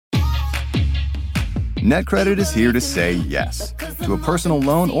NetCredit is here to say yes to a personal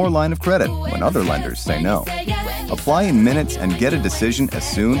loan or line of credit when other lenders say no. Apply in minutes and get a decision as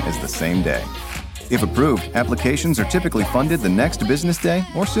soon as the same day. If approved, applications are typically funded the next business day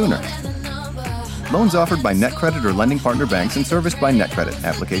or sooner. Loans offered by NetCredit or lending partner banks and serviced by NetCredit.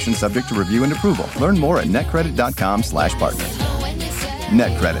 Application subject to review and approval. Learn more at netcredit.com/partner.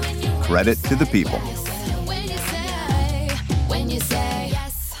 NetCredit. Credit to the people.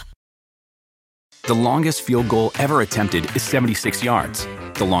 The longest field goal ever attempted is 76 yards.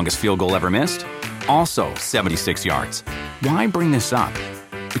 The longest field goal ever missed? Also 76 yards. Why bring this up?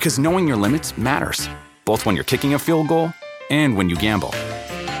 Because knowing your limits matters, both when you're kicking a field goal and when you gamble.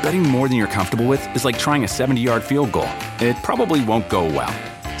 Betting more than you're comfortable with is like trying a 70-yard field goal. It probably won't go well.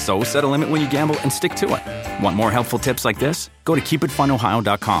 So set a limit when you gamble and stick to it. Want more helpful tips like this? Go to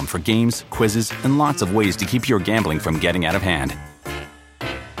keepitfunohio.com for games, quizzes, and lots of ways to keep your gambling from getting out of hand.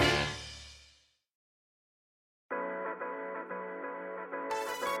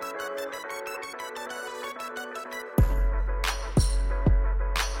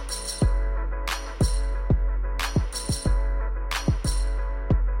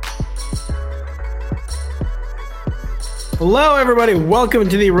 Hello, everybody. Welcome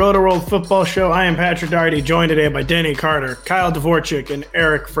to the Roto-World Football Show. I am Patrick Daugherty, joined today by Denny Carter, Kyle Dvorchak, and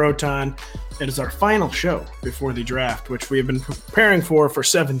Eric Froton. It is our final show before the draft, which we have been preparing for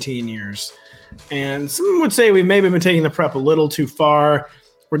 17 years. And some would say we've maybe been taking the prep a little too far.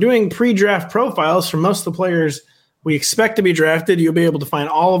 We're doing pre-draft profiles for most of the players we expect to be drafted. You'll be able to find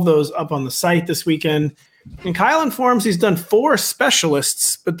all of those up on the site this weekend. And Kyle informs he's done 4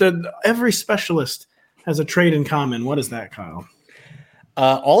 specialists, but every specialist has a trait in common. What is that, Kyle?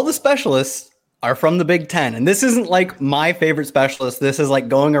 All the specialists are from the Big Ten, and this isn't like my favorite specialist. This is like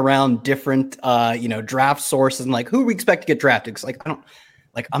going around different, draft sources and like who we expect to get drafted. Cause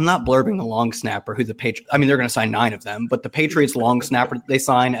I'm not blurbing the long snapper who the Patriots. I mean, they're going to sign 9 of them, but the Patriots long snapper they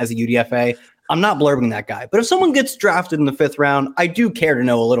sign as a UDFA, I'm not blurbing that guy. But if someone gets drafted in the 5th round, I do care to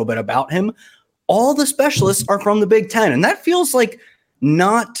know a little bit about him. All the specialists are from the Big Ten, and that feels like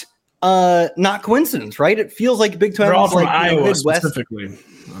not coincidence, right? It feels like Big Ten. They're all from like, Iowa specifically.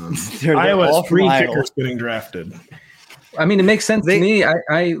 Iowa's 3 kickers getting drafted. I mean, it makes sense to me.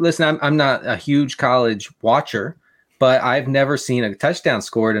 I listen. I'm not a huge college watcher, but I've never seen a touchdown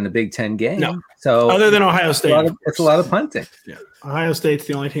scored in a Big Ten game. No. So other than Ohio State, it's a lot of punting. Yeah, Ohio State's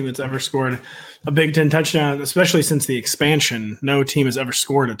the only team that's ever scored a Big Ten touchdown, especially since the expansion. No team has ever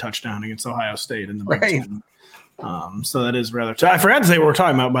scored a touchdown against Ohio State in the Big Ten. So that is rather. I forgot to say what we're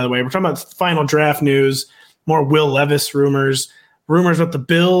talking about, by the way. We're talking about final draft news, more Will Levis rumors about the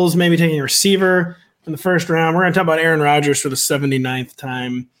Bills maybe taking a receiver in the 1st round. We're going to talk about Aaron Rodgers for the 79th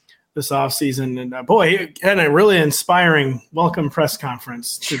time this offseason. And he had a really inspiring welcome press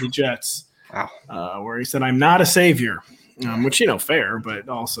conference to the Jets. Wow. Where he said, "I'm not a savior," which, fair, but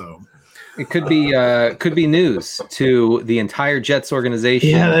also. It could be news to the entire Jets organization.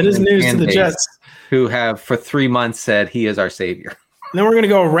 Yeah, that is news to the Jets, who have for 3 months said he is our savior. And then we're going to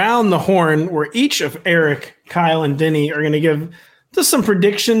go around the horn where each of Eric, Kyle, and Denny are going to give just some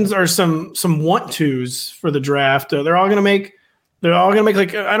predictions or some want-tos for the draft. They're all going to make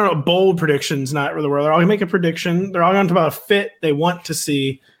like, I don't know, bold predictions, not really. They're all going to make a prediction. They're all going to talk about a fit they want to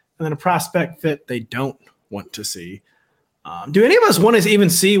see and then a prospect fit they don't want to see. Do any of us want to even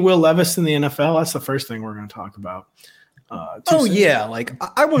see Will Levis in the NFL? That's the first thing we're going to talk about. Yeah. Like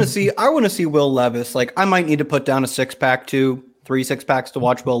I want to see Will Levis. Like I might need to put down a 6-pack too, 3 6-packs to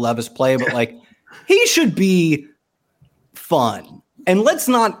watch Will Levis play, but like he should be fun. And let's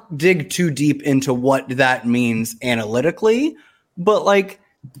not dig too deep into what that means analytically, but like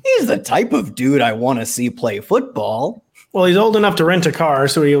he's the type of dude I want to see play football. Well, he's old enough to rent a car,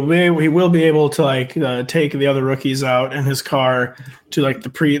 so he will be able to take the other rookies out in his car to like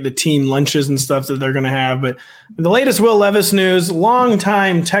the team lunches and stuff that they're going to have. But the latest Will Levis news: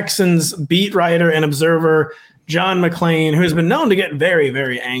 longtime Texans beat writer and observer John McClain, who has been known to get very,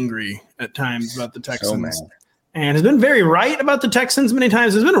 very angry at times about the Texans, and has been very right about the Texans many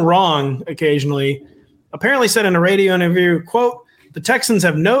times. Has been wrong occasionally. Apparently, said in a radio interview, "quote: The Texans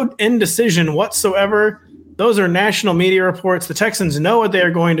have no indecision whatsoever. Those are national media reports. The Texans know what they are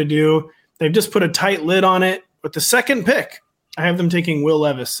going to do. They've just put a tight lid on it. With the 2nd pick, I have them taking Will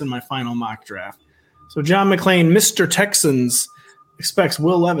Levis in my final mock draft." So John McClain, Mr. Texans, expects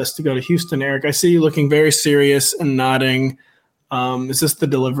Will Levis to go to Houston. Eric, I see you looking very serious and nodding. Is this the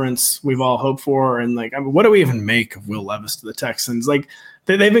deliverance we've all hoped for? And what do we even make of Will Levis to the Texans? Like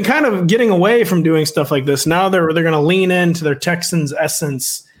they've been kind of getting away from doing stuff like this. Now they're going to lean into their Texans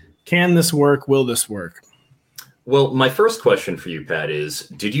essence. Can this work? Will this work? Well, my first question for you, Pat, is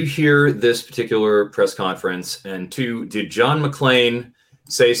did you hear this particular press conference? And two, did John McClane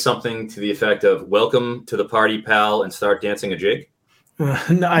say something to the effect of "Welcome to the party, pal," and start dancing a jig?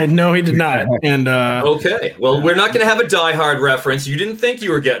 No, he did not. And okay, well, we're not going to have a Die Hard reference. You didn't think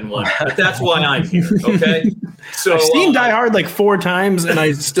you were getting one, but that's why I'm here. Okay, so I've seen Die Hard like 4 times, and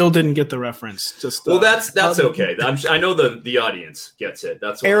I still didn't get the reference. Just that's okay. I know the audience gets it.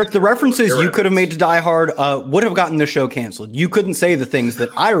 That's Eric. The references you could have made to Die Hard would have gotten the show canceled. You couldn't say the things that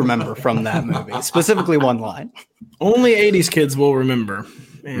I remember from that movie, specifically one line. Only 80s kids will remember.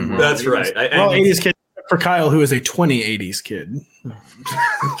 Man, that's right. Well, 80s kids. For Kyle, who is a 2080s kid.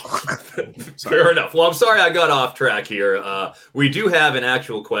 Fair enough. Well, I'm sorry I got off track here. We do have an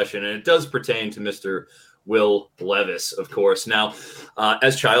actual question, and it does pertain to Mr. Will Levis, of course. Now,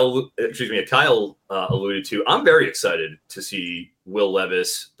 as Kyle alluded to, I'm very excited to see Will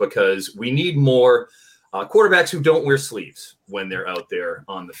Levis because we need more quarterbacks who don't wear sleeves when they're out there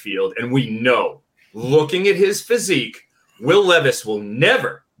on the field. And we know, looking at his physique, Will Levis will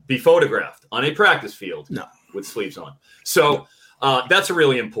never be photographed on a practice field with sleeves on. So that's a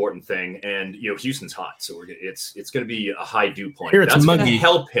really important thing. And, Houston's hot. So it's going to be a high dew point. Here it's that's going to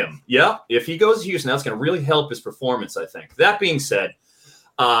help him. Yeah. If he goes to Houston, that's going to really help his performance, I think. That being said,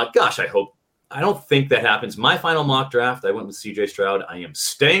 I don't think that happens. My final mock draft, I went with CJ Stroud. I am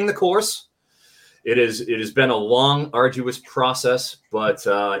staying the course. It has been a long, arduous process, but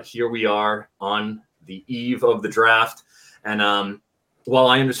here we are on the eve of the draft. And, while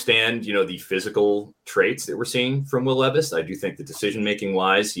I understand, the physical traits that we're seeing from Will Levis, I do think that decision-making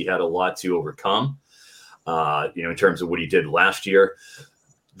wise, he had a lot to overcome, in terms of what he did last year.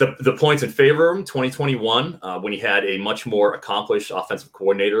 The points in favor of him, 2021, when he had a much more accomplished offensive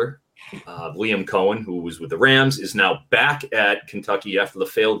coordinator, Liam Cohen, who was with the Rams, is now back at Kentucky after the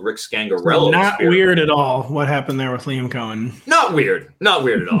failed Rick Scangarello. Not weird at all what happened there with Liam Cohen. Not weird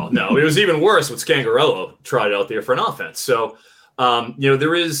at all. No, it was even worse when Scangarello tried out there for an offense. So,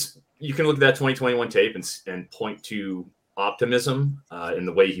 you can look at that 2021 tape and point to optimism in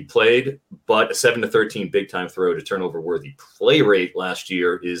the way he played, but a 7-13 big time throw to turnover worthy play rate last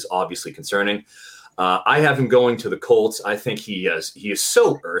year is obviously concerning. I have him going to the Colts. I think he is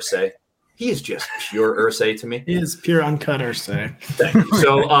so Irsay. He is just pure Irsay to me. He is pure uncut Irsay. Thank you.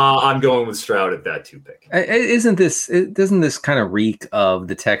 So I'm going with Stroud at that 2 pick. Doesn't this kind of reek of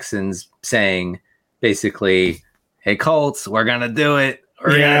the Texans saying basically, "Hey Colts, we're gonna do it."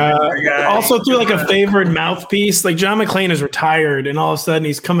 Also through like a favored mouthpiece, like John McClane is retired, and all of a sudden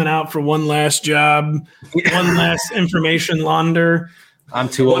he's coming out for one last job, one last information launder. I'm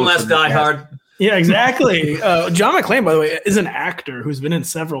too old. One last Die Hard. Yeah, exactly. John McClane, by the way, is an actor who's been in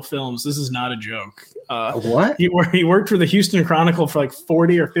several films. This is not a joke. What? He worked for the Houston Chronicle for like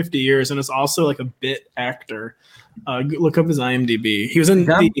 40 or 50 years, and is also like a bit actor. Look up his IMDb. He was in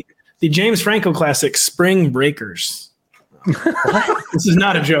the James Franco classic Spring Breakers. This is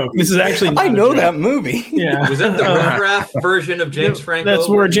not a joke. This is actually not I know that movie. Yeah. Was that the riff-raff version of James Franco? That's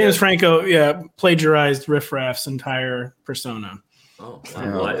where James Franco plagiarized Riff Raff's entire persona. Oh,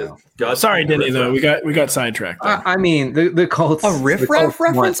 sorry, Denny, though. We got sidetracked. I mean, the Colts. A Riff Raff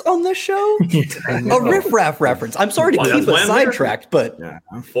reference on this show? A Riff Raff reference. I'm sorry to keep us sidetracked, but. Yeah.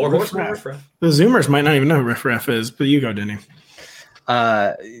 Four Horsemen Riff Raff. The Zoomers might not even know who Riff Raff is, but you go, Denny.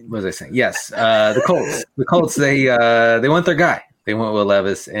 What was I saying? Yes, the Colts. The Colts. They want their guy. They want Will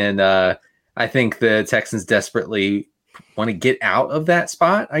Levis, and I think the Texans desperately want to get out of that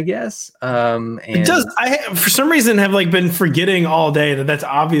spot. I guess. And it does. I for some reason have been forgetting all day that that's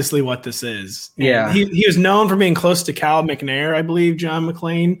obviously what this is. And yeah, he was known for being close to Cal McNair, I believe, John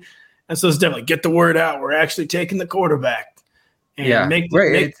McClane, and so it's definitely get the word out. We're actually taking the quarterback. And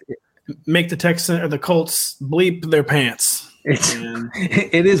make the Texans or the Colts bleep their pants.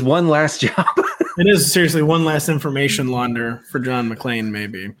 It is one last job. It is seriously one last information launder for John McClane,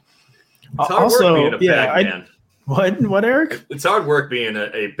 maybe. It's hard work being a bag man. What, Eric? It's hard work being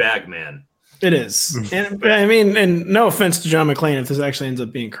a bag man. It is. And I mean, and no offense to John McClane if this actually ends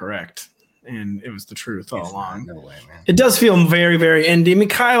up being correct. And it was the truth all along. No way, man. It does feel very, very indie. I mean,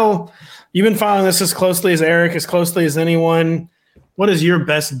 Kyle, you've been following this as closely as Eric, as closely as anyone. What is your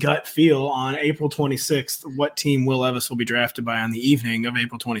best gut feel on April 26th? What team Will Levis will be drafted by on the evening of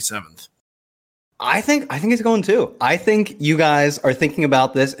April 27th? I think it's going to. I think you guys are thinking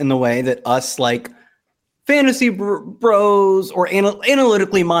about this in the way that us fantasy bros or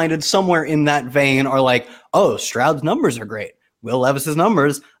analytically minded somewhere in that vein are like, oh, Stroud's numbers are great. Will Levis's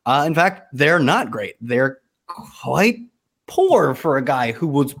numbers, in fact, they're not great. They're quite poor for a guy who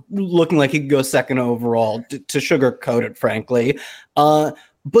was looking like he could go second overall, to sugarcoat it, frankly.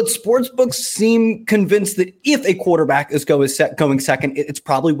 But sportsbooks seem convinced that if a quarterback is going second, it's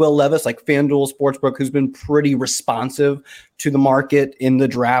probably Will Levis, like FanDuel Sportsbook, who's been pretty responsive to the market in the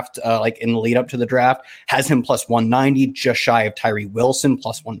draft, like in the lead up to the draft, has him plus 190, just shy of Tyree Wilson,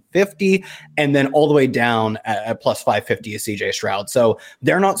 plus 150, and then all the way down at plus 550 is CJ Stroud. So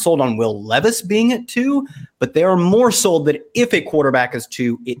they're not sold on Will Levis being at 2, but they are more sold that if a quarterback is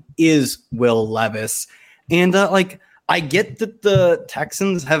 2, it is Will Levis. And I get that the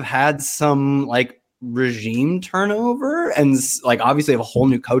Texans have had some like regime turnover and like obviously have a whole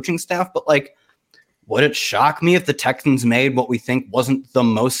new coaching staff, but like, would it shock me if the Texans made what we think wasn't the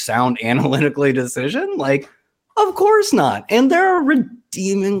most sound analytically decision? Like, of course not. And there are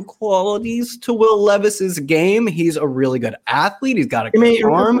redeeming qualities to Will Levis's game. He's a really good athlete. He's got a good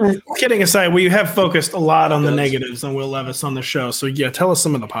arm. Kidding aside, we have focused a lot on the negatives on Will Levis on the show. So yeah, tell us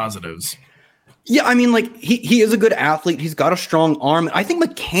some of the positives. Yeah, I mean, like he is a good athlete. He's got a strong arm. I think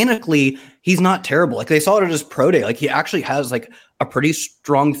mechanically he's not terrible. Like they saw it at his pro day. Like he actually has like a pretty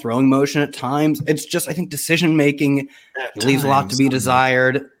strong throwing motion at times. It's just I think decision making leaves a lot to be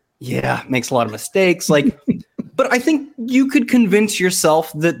desired. Yeah, makes a lot of mistakes. Like, but I think you could convince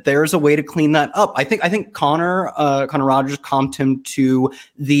yourself that there's a way to clean that up. I think Connor Rodgers comped him to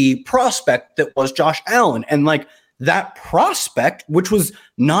the prospect that was Josh Allen, and like that prospect, which was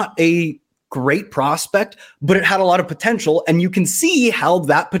not a great prospect, but it had a lot of potential. And you can see how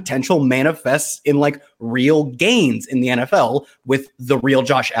that potential manifests in like real gains in the NFL with the real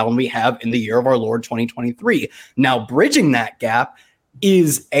Josh Allen we have in the year of our Lord 2023. Now, bridging that gap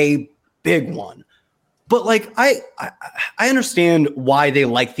is a big one. But like, I understand why they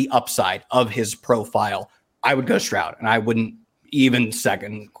like the upside of his profile. I would go Stroud, and I wouldn't even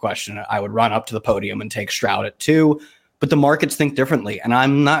second question it. I would run up to the podium and take Stroud at 2, but the markets think differently. And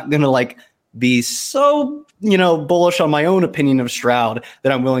I'm not going to like be so, bullish on my own opinion of Stroud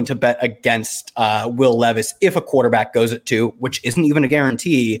that I'm willing to bet against Will Levis if a quarterback goes at 2, which isn't even a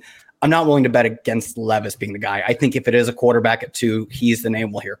guarantee. I'm not willing to bet against Levis being the guy. I think if it is a quarterback at 2, he's the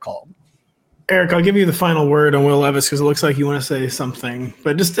name we'll hear called. Eric, I'll give you the final word on Will Levis because it looks like you want to say something.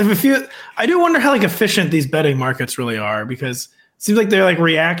 But just I do wonder how like efficient these betting markets really are, because it seems like they're like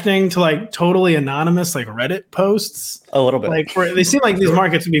reacting to like totally anonymous like Reddit posts. A little bit. Like they seem like these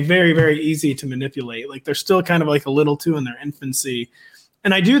markets would be very, very easy to manipulate. Like they're still kind of like a little too in their infancy.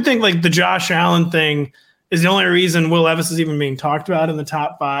 And I do think like the Josh Allen thing is the only reason Will Levis is even being talked about in the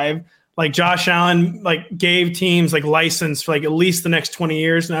top 5. Like Josh Allen like gave teams like license for like at least the next 20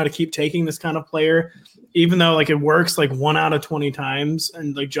 years now to keep taking this kind of player, even though like it works like 1 out of 20 times.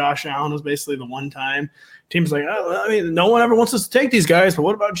 And like Josh Allen was basically the one time. Teams like, oh, I mean, no one ever wants us to take these guys, but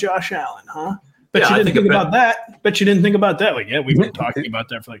what about Josh Allen, huh? But you didn't think about that. Bet you didn't think about that. Like, yeah, we've been talking about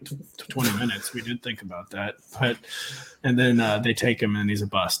that for like 20 minutes. We did think about that. But and then they take him and he's a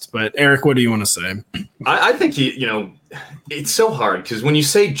bust. But Eric, what do you want to say? I think it's so hard because when you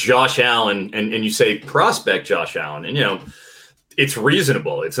say Josh Allen and you say prospect Josh Allen, and it's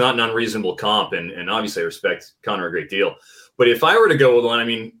reasonable. It's not an unreasonable comp, and obviously I respect Connor a great deal. But if I were to go with one, I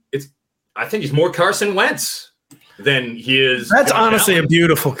mean, I think he's more Carson Wentz than he is. That's Josh honestly Allen. A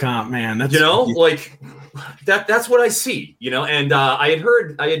beautiful comp, man. That's like that's what I see, and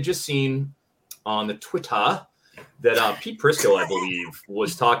I had just seen on the Twitter that Pete Prisco, I believe,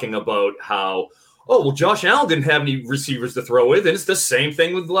 was talking about how, Josh Allen didn't have any receivers to throw with, and it's the same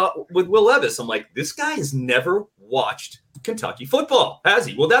thing with Will Levis. I'm like, this guy has never watched Kentucky football, has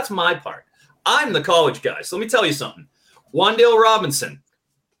he? Well, that's my part. I'm the college guy, so let me tell you something. Wan'Dale Robinson,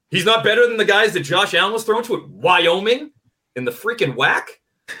 he's not better than the guys that Josh Allen was throwing to at Wyoming in the freaking WAC.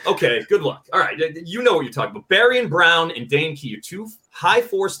 Okay, good luck. All right, you know what you're talking about. Berrien Brown and Dane Key are 2 high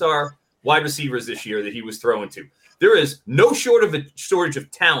 4-star wide receivers this year that he was throwing to. There is no shortage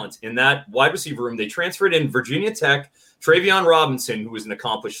of talent in that wide receiver room. They transferred in Virginia Tech, Travion Robinson, who was an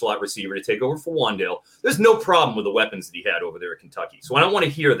accomplished slot receiver, to take over for Wan'Dale. There's no problem with the weapons that he had over there at Kentucky. So I don't want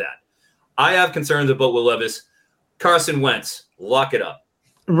to hear that. I have concerns about Will Levis. Carson Wentz, lock it up.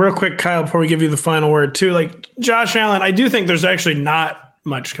 Real quick, Kyle, before we give you the final word, too, like Josh Allen, I do think there's actually not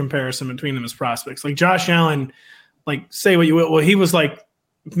much comparison between them as prospects. Like Josh Allen, like say what you will, he was like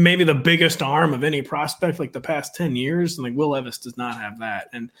maybe the biggest arm of any prospect like the past 10 years. And like Will Levis does not have that.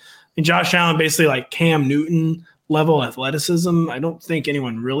 And Josh Allen basically like Cam Newton level athleticism. I don't think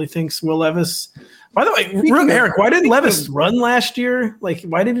anyone really thinks Will Levis. By the way, Eric, why did Levis run last year? Like,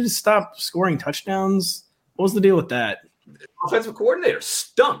 why did he just stop scoring touchdowns? What was the deal with that? Offensive coordinator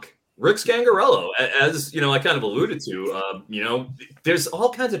stunk. Rick Scangarello, as I kind of alluded to, there's all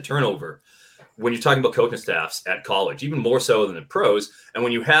kinds of turnover when you're talking about coaching staffs at college, even more so than the pros. And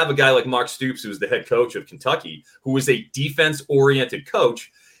when you have a guy like Mark Stoops, who's the head coach of Kentucky, who is a defense-oriented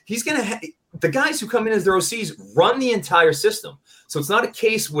coach, he's going to the guys who come in as their OCs run the entire system. So it's not a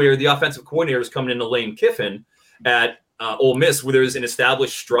case where the offensive coordinator is coming into Lane Kiffin at Ole Miss, where there's an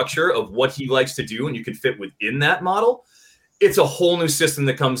established structure of what he likes to do, and you can fit within that model. It's a whole new system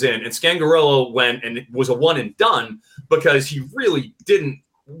that comes in. And Scangarello went and it was a one and done because he really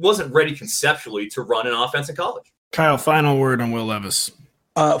wasn't ready conceptually to run an offense in college. Kyle, final word on Will Levis.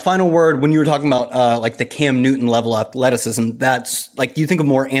 Final word, when you were talking about like the Cam Newton level athleticism, that's like you think of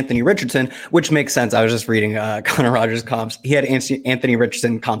more Anthony Richardson, which makes sense. I was just reading Connor Rogers comps. He had Anthony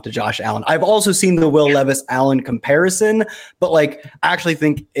Richardson comp to Josh Allen. I've also seen the Will Levis Allen comparison, but like I actually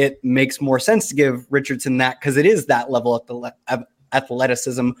think it makes more sense to give Richardson that because it is that level of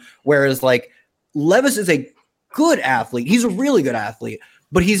athleticism. Whereas like Levis is a good athlete. He's a really good athlete.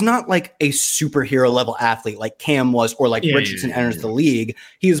 But he's not like a superhero level athlete like Cam was or like Richardson enters the league.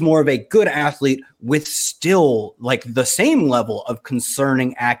 He is more of a good athlete with still like the same level of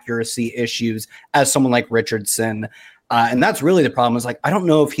concerning accuracy issues as someone like Richardson. And that's really the problem is like, I don't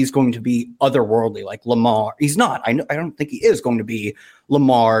know if he's going to be otherworldly like Lamar. He's not. I don't think he is going to be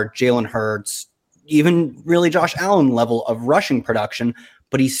Lamar, Jalen Hurts, even really Josh Allen level of rushing production.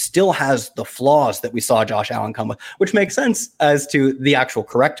 But he still has the flaws that we saw Josh Allen come with, which makes sense as to the actual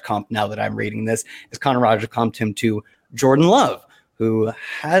correct comp now that I'm reading this, is Connor Rogers comped him to Jordan Love, who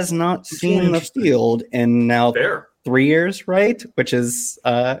has not seen the field in now 3 years, right? Which is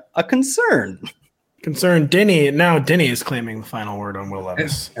a concern. Denny is claiming the final word on Will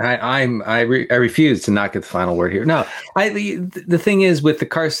Levis. I refuse to not get the final word here. No, the thing is with the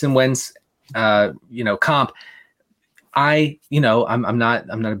Carson Wentz, comp, I'm not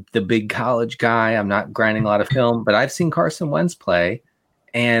the big college guy. I'm not grinding a lot of film, but I've seen Carson Wentz play,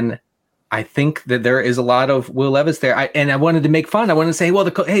 and I think that there is a lot of Will Levis there. I wanted to make fun. I wanted to say,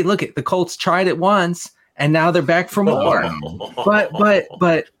 well, hey, look at the Colts tried it once, and now they're back for more.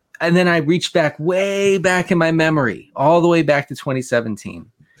 But and then I reached way back in my memory, all the way back to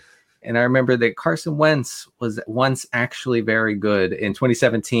 2017, and I remember that Carson Wentz was once actually very good in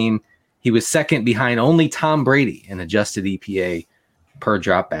 2017. He was second behind only Tom Brady in adjusted EPA per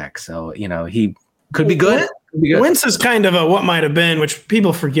dropback. So, he could be good. Wentz is kind of a what might have been, which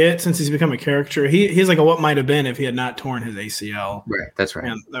people forget since he's become a caricature. He's like a what might have been if he had not torn his ACL. Right. That's right.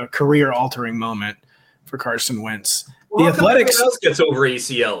 And a career-altering moment for Carson Wentz. The Athletics else gets over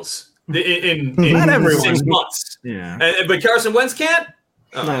ACLs in not everyone. 6 months. Yeah. But Carson Wentz can't?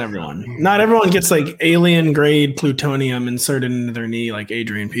 Oh. Not everyone gets like alien grade plutonium inserted into their knee like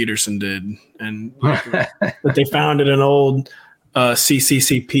Adrian Peterson did, and that they found at an old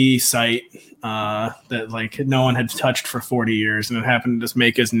CCCP site that like no one had touched for 40 years, and it happened to just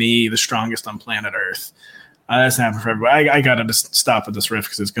make his knee the strongest on planet Earth. That's happened for everybody. I gotta just stop at this riff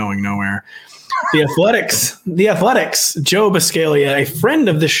because it's going nowhere. The Athletics. Joe Buscaglia, a friend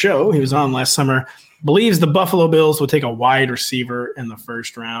of the show, he was on last summer, believes the Buffalo Bills will take a wide receiver in the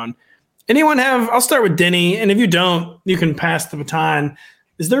first round. Anyone have? I'll start with Denny, and if you don't, you can pass the baton.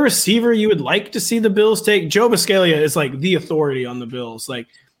 Is there a receiver you would like to see the Bills take? Joe Buscaglia is like the authority on the Bills. Like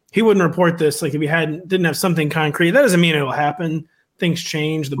he wouldn't report this like if he didn't have something concrete. That doesn't mean it will happen. Things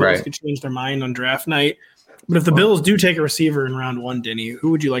change. The Bills could change their mind on draft night. But if the Bills do take a receiver in round 1, Denny,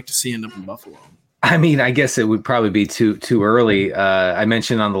 who would you like to see end up in Buffalo? I mean, I guess it would probably be too early. I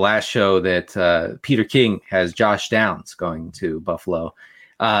mentioned on the last show that Peter King has Josh Downs going to Buffalo,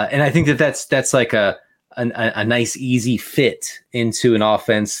 and I think that's like a nice easy fit into an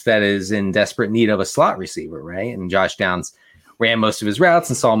offense that is in desperate need of a slot receiver, right? And Josh Downs ran most of his routes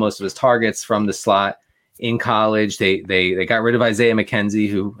and saw most of his targets from the slot in college. They got rid of Isaiah McKenzie,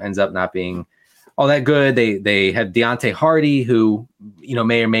 who ends up not being all that good. They had Deontay Hardy, who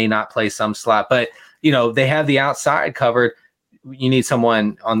may or may not play some slot, but they have the outside covered. You need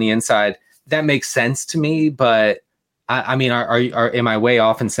someone on the inside. That makes sense to me, but I mean, am I way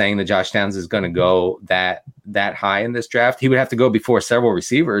off in saying that Josh Downs is going to go that high in this draft? He would have to go before several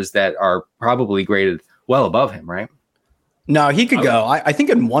receivers that are probably graded well above him, right? No, he could go. I think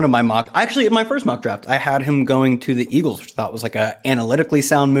in one of my in my first mock draft, I had him going to the Eagles, which I thought was like a analytically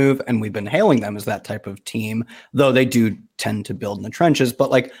sound move. And we've been hailing them as that type of team, though they do tend to build in the trenches. But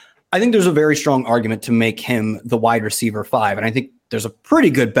like, I think there's a very strong argument to make him the wide receiver 5. And I think there's a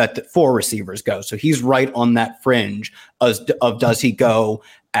pretty good bet that 4 receivers go. So he's right on that fringe of does he go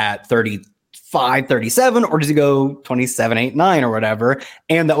at 35, 37, or does he go 27, 8, 9 or whatever?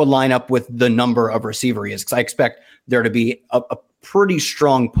 And that would line up with the number of receiver he is. Because I expect there to be pretty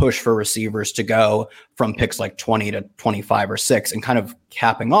strong push for receivers to go from picks like 20 to 25 or 6 and kind of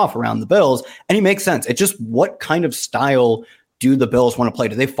capping off around the Bills. And he makes sense. It's just what kind of style do the Bills want to play?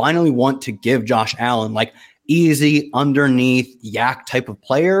 Do they finally want to give Josh Allen like easy underneath yak type of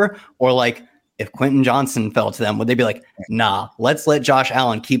player? Or like if Quentin Johnston fell to them, would they be like, nah, let's let Josh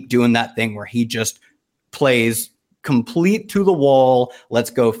Allen keep doing that thing where he just plays complete to the wall. Let's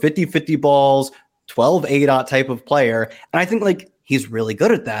go 50-50 balls, 12 ADOT type of player. And I think like he's really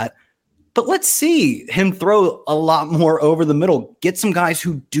good at that. But let's see him throw a lot more over the middle, get some guys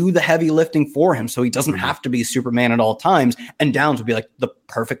who do the heavy lifting for him so he doesn't have to be Superman at all times. And Downs would be like the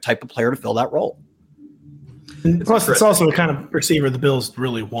perfect type of player to fill that role. And plus, it's also the kind of receiver the Bills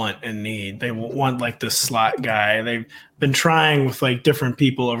really want and need. They want like this slot guy. They've been trying with like different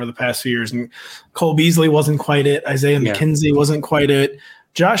people over the past few years. And Cole Beasley wasn't quite it. Isaiah McKenzie wasn't quite it.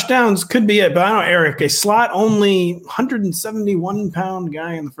 Josh Downs could be it, but I don't know, Eric, a slot-only 171-pound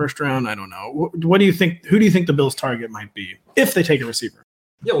guy in the first round, I don't know. What do you think? Who do you think the Bills' target might be if they take a receiver?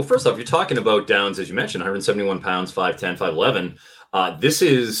 Yeah, well, first off, you're talking about Downs, as you mentioned, 171 pounds, 5'10", 5'11". This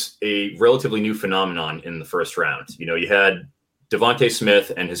is a relatively new phenomenon in the first round. You know, you had Devontae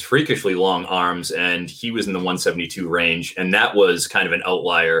Smith and his freakishly long arms, and he was in the 172 range, and that was kind of an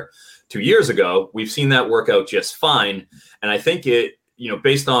outlier 2 years ago. We've seen that work out just fine, and I think it, you know,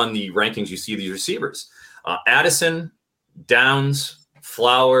 based on the rankings you see these receivers, Addison, Downs,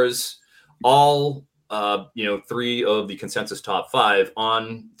 Flowers, all, you know, 3 of the consensus top 5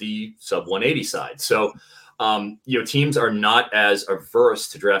 on the sub 180 side. So, you know, teams are not as averse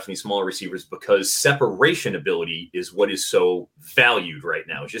to drafting these smaller receivers because separation ability is what is so valued right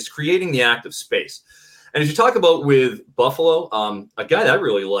now. It's just creating the active space. And as you talk about with Buffalo, a guy that I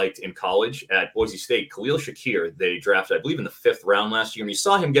really liked in college at Boise State, Khalil Shakir, they drafted, I believe, in the 5th round last year. And you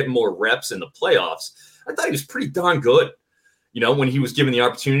saw him getting more reps in the playoffs. I thought he was pretty darn good. You know, when he was given the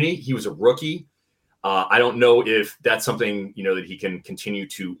opportunity, he was a rookie. I don't know if that's something, you know, that he can continue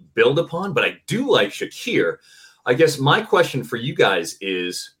to build upon, but I do like Shakir. I guess my question for you guys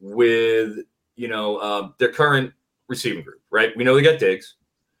is with, you know, their current receiving group, right? We know they got Diggs.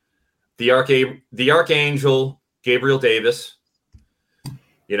 The Archangel, Gabriel Davis.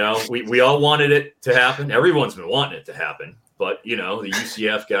 You know, we all wanted it to happen. Everyone's been wanting it to happen. But, you know, the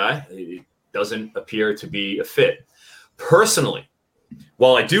UCF guy, it doesn't appear to be a fit. Personally,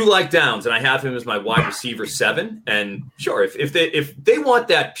 while I do like Downs, and I have him as my wide receiver 7, and sure, if they want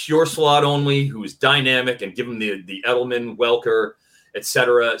that pure slot only, who is dynamic, and give him the Edelman, Welker,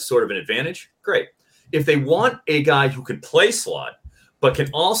 etc., sort of an advantage, great. If they want a guy who can play slot, but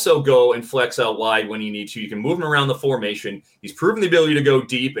can also go and flex out wide when you need to. You can move him around the formation. He's proven the ability to go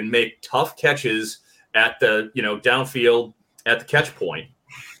deep and make tough catches at the, you know, downfield at the catch point,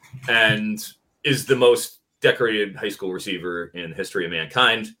 and is the most decorated high school receiver in the history of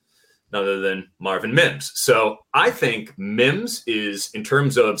mankind, none other than Marvin Mims. So I think Mims is, in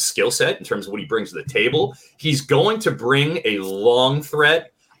terms of skill set, in terms of what he brings to the table, he's going to bring a long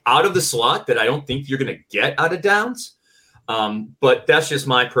threat out of the slot that I don't think you're going to get out of Downs. But that's just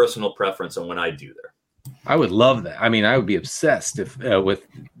my personal preference on what I do there. I would love that. I mean, I would be obsessed if with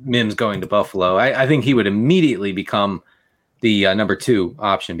Mims going to Buffalo. I think he would immediately become the number 2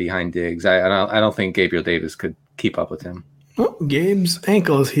 option behind Diggs. I don't think Gabriel Davis could keep up with him. Oh, Gabe's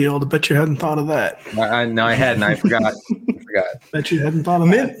ankle is healed. I bet you hadn't thought of that. No, I hadn't. I forgot. Bet you hadn't thought of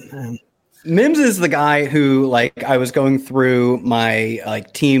that. Mims is the guy who, like, I was going through my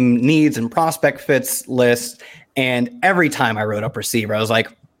like team needs and prospect fits list, and every time I wrote up receiver, I was like,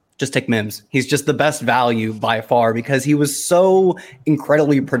 just take Mims. He's just the best value by far because he was so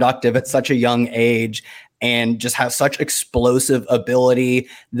incredibly productive at such a young age and just has such explosive ability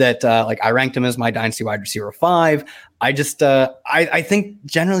that like I ranked him as my dynasty wide receiver 5. I just I think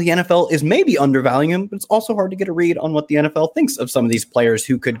generally the NFL is maybe undervaluing him, but it's also hard to get a read on what the NFL thinks of some of these players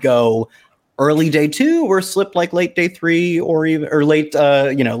who could go early day 2 or slip like late day 3 or even late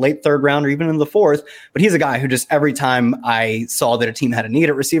late 3rd round or even in the 4th. But he's a guy who just every time I saw that a team had a need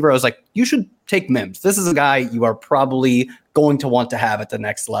at receiver, I was like, you should take Mims. This is a guy you are probably going to want to have at the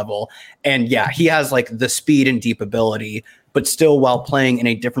next level. And yeah, he has like the speed and deep ability, but still while playing in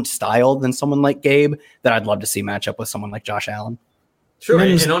a different style than someone like Gabe that I'd love to see match up with someone like Josh Allen. Sure.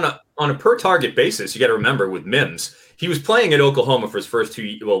 Mims. And on a per target basis, you got to remember with Mims, he was playing at Oklahoma for his first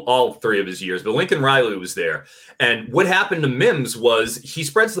 2, all 3 of his years, but Lincoln Riley was there. And what happened to Mims was he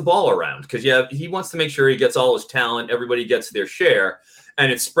spreads the ball around because he wants to make sure he gets all his talent, everybody gets their share,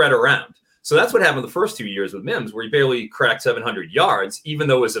 and it's spread around. So that's what happened the first 2 years with Mims, where he barely cracked 700 yards, even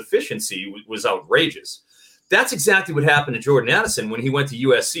though his efficiency was outrageous. That's exactly what happened to Jordan Addison when he went to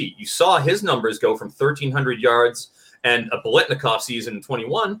USC. You saw his numbers go from 1,300 yards and a Biletnikoff season in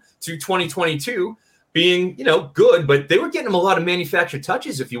 21 to 2022 being, good, but they were getting him a lot of manufactured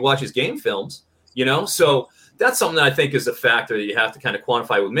touches if you watch his game films, so that's something that I think is a factor that you have to kind of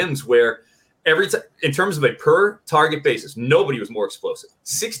quantify with Mims, where in terms of a per target basis, nobody was more explosive.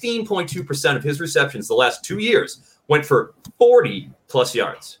 16.2% of his receptions the last 2 years went for 40 plus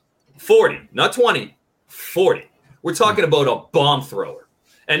yards. 40, not 20, 40. We're talking about a bomb thrower.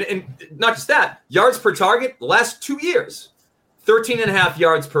 And not just that, yards per target, the last 2 years, 13.5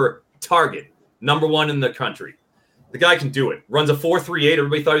 yards per target, number one in the country. The guy can do it. Runs a 4.38.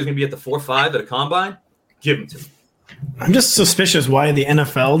 Everybody thought he was going to be at the 4.5 at a combine. Give him to me. I'm just suspicious why the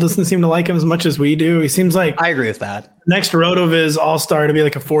NFL doesn't seem to like him as much as we do. He seems like I agree with that. Next Rotoviz all-star to be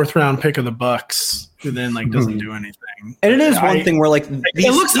like a 4th round pick of the Bucks, who then doesn't do anything. And it is one thing where it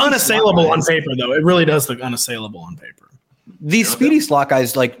looks unassailable on paper, though. It really does look unassailable on paper. These speedy slot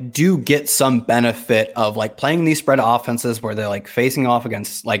guys do get some benefit of playing these spread offenses where they're facing off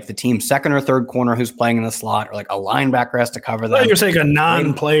against the team's second or third corner who's playing in the slot, or a linebacker has to cover them. You're saying a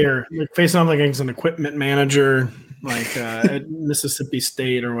non-player facing off against an equipment manager. At Mississippi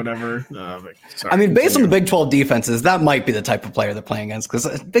State or whatever. Based on the Big 12 defenses, that might be the type of player they're playing against,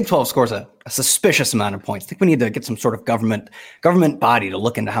 because Big 12 scores a suspicious amount of points. I think we need to get some sort of government body to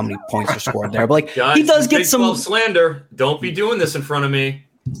look into how many points are scored there. But Guys, he does get Big some 12 slander. Don't be doing this in front of me.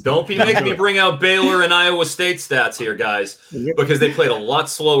 Don't be making me bring out Baylor and Iowa State stats here, guys, because they played a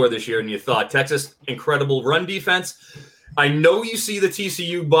lot slower this year than you thought. Texas, incredible run defense. I know you see the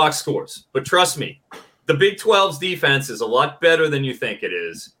TCU box scores, but trust me, the Big 12's defense is a lot better than you think it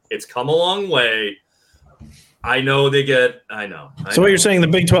is. It's come a long way. I know. So what you're saying, the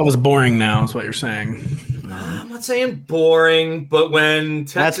Big 12 is boring now, is what you're saying. I'm not saying boring, but when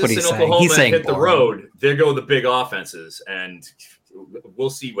Texas and Oklahoma hit the road, there go the big offenses, and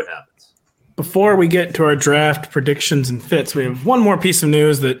we'll see what happens. Before we get to our draft predictions and fits, we have one more piece of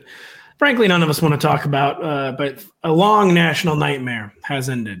news that, frankly, none of us want to talk about, but a long national nightmare has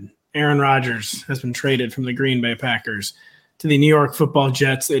ended. Aaron Rodgers has been traded from the Green Bay Packers to the New York Football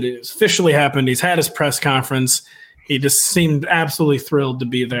Jets. It has officially happened. He's had his press conference. He just seemed absolutely thrilled to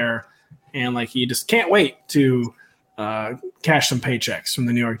be there. And he just can't wait to cash some paychecks from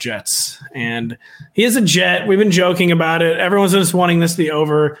the New York Jets. And he is a Jet. We've been joking about it. Everyone's just wanting this to be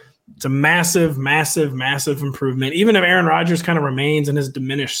over. It's a massive, massive, massive improvement. Even if Aaron Rodgers kind of remains in his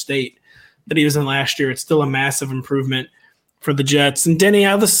diminished state that he was in last year, it's still a massive improvement for the Jets. And Denny,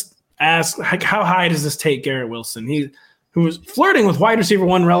 I'll just ask, how high does this take Garrett Wilson? Who was flirting with wide receiver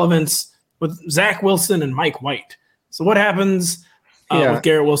one relevance with Zach Wilson and Mike White. So what happens with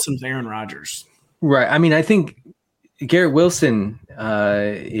Garrett Wilson with Aaron Rodgers? Right. I think Garrett Wilson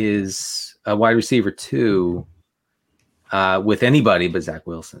is a wide receiver too with anybody but Zach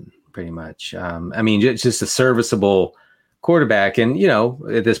Wilson, pretty much. Just a serviceable quarterback. And,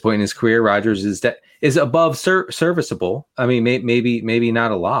 at this point in his career, Rodgers is above serviceable. Maybe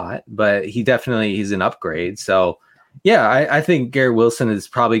not a lot, but he's an upgrade. So, I think Garrett Wilson is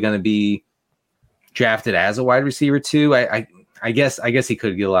probably going to be drafted as a wide receiver too. I guess he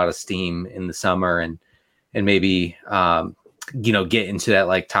could get a lot of steam in the summer and maybe, get into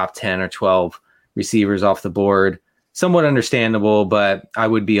that top 10 or 12 receivers off the board. Somewhat understandable, but I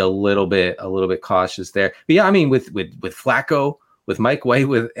would be a little bit cautious there. But with Flacco, with Mike White,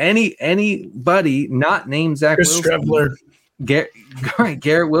 with anybody not named Zach Chris Wilson,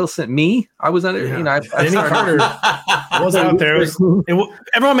 Garrett Wilson, me, I was under. I was out there.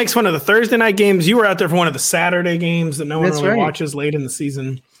 Everyone makes fun of the Thursday night games. You were out there for one of the Saturday games that no one really watches late in the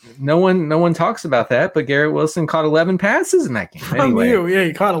season. No one talks about that, but Garrett Wilson caught 11 passes in that game. Anyway.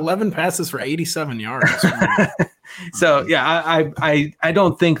 He caught 11 passes for 87 yards. So I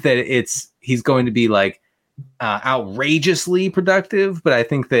don't think that he's going to be outrageously productive, but I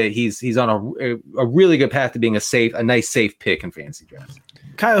think that he's on a really good path to being a nice safe pick in fantasy drafts.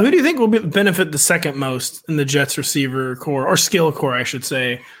 Kyle, who do you think will benefit the second most in the Jets receiver core, or skill core, I should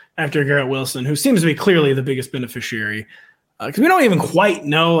say, after Garrett Wilson, who seems to be clearly the biggest beneficiary? Because we don't even quite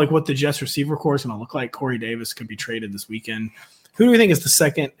know what the Jets receiver core is going to look like. Corey Davis could be traded this weekend. Who do you think is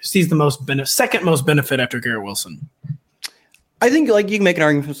second most benefit after Garrett Wilson? I think you can make an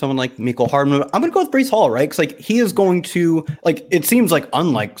argument for someone like Mecole Hardman. I'm going to go with Breece Hall, right? Because he is going to it seems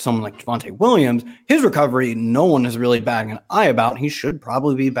unlike someone like Javonte Williams, his recovery, no one is really batting an eye about. He should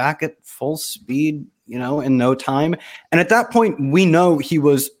probably be back at full speed, in no time. And at that point, we know he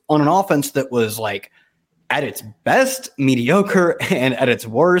was on an offense that was at its best mediocre and at its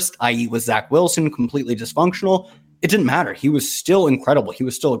worst, i.e. with Zach Wilson, completely dysfunctional. It didn't matter. He was still incredible. He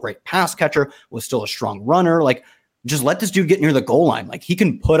was still a great pass catcher, was still a strong runner. just let this dude get near the goal line. Like, he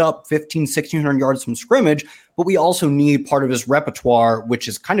can put up 1,600 yards from scrimmage, but we also need part of his repertoire, which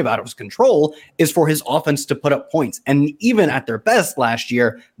is kind of out of his control, is for his offense to put up points. And even at their best last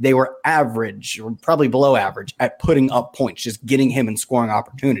year, they were average, or probably below average, at putting up points, just getting him and scoring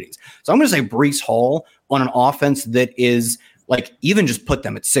opportunities. So I'm going to say Breece Hall on an offense that is like, even just put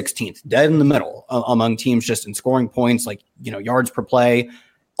them at 16th, dead in the middle among teams just in scoring points, like, yards per play.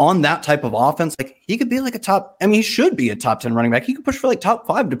 On that type of offense, like, he could be like he should be a top 10 running back. He could push for like top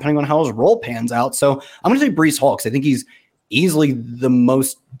 5 depending on how his role pans out. So I'm going to say Breece Hall because I think he's easily the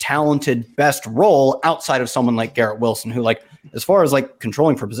most talented, best role outside of someone like Garrett Wilson, who, like, as far as like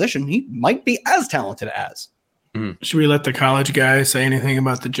controlling for position, he might be as talented as. Should we let the college guy say anything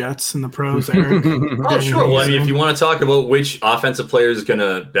about the Jets and the pros, Eric? Oh, sure. Well, I mean, if you want to talk about which offensive player is going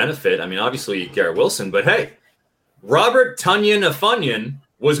to benefit, I mean, obviously Garrett Wilson, but hey, Robert Tonyan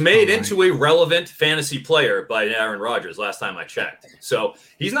was made into a relevant fantasy player by Aaron Rodgers last time I checked. So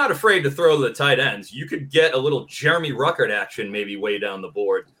he's not afraid to throw the tight ends. You could get a little Jeremy Ruckert action maybe way down the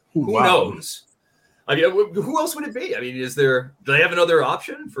board. Who knows? I mean, who else would it be? I mean, do they have another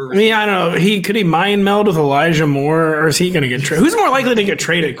option for? I mean, I don't know. Could he mind meld with Elijah Moore, or is he going to get traded? Who's more likely to get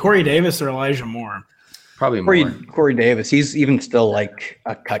traded, Corey Davis or Elijah Moore? Probably more. Corey Davis. He's even still like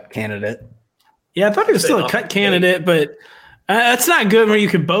a cut candidate. Yeah, I thought he was still a cut candidate, but that's not good when you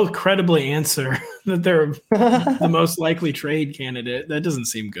could both credibly answer that they're the most likely trade candidate. That doesn't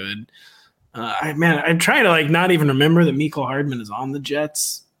seem good. I'm trying to like not even remember that Mecole Hardman is on the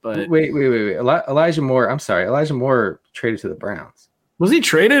Jets. But wait. Elijah Moore. I'm sorry. Elijah Moore traded to the Browns. Was he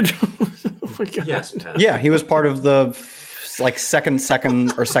traded? Oh my God. Yes. Yeah, he was part of the like second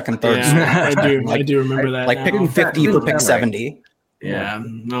or second, third. Yeah, I do remember that. Like pick 50 for pick 70. Yeah.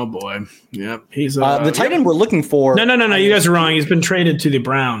 Oh boy. Yep. He's the tight end we're looking for. No. You guys are wrong. He's been traded to the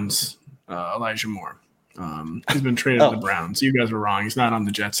Browns. Elijah Moore. He's been traded to the Browns. You guys were wrong. He's not on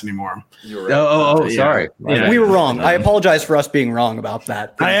the Jets anymore. You were right. Sorry. Yeah. We were wrong. I apologize for us being wrong about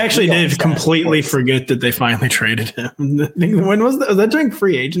that. I actually did completely forget that they finally traded him. When was that? Was that during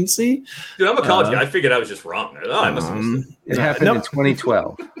free agency? Dude, I'm a college guy. I figured I was just wrong. I must have missed it. It happened in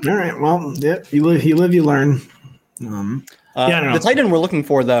 2012. All right. Well, yeah, you live, you learn. I don't know. The tight end we're looking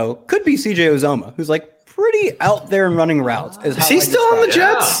for, though, could be CJ Uzomah, who's like pretty out there and running routes. Is he still on the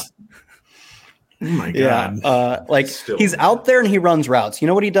Jets? Oh my God. Yeah. He's out there and he runs routes. You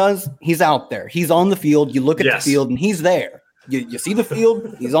know what he does? He's out there. He's on the field. You look at the field and he's there. You see the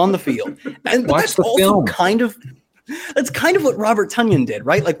field, he's on the field. And that's also film. That's kind of what Robert Tonyan did,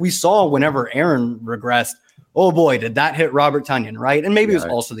 right? Like we saw whenever Aaron regressed, oh boy, did that hit Robert Tonyan, right? And maybe it was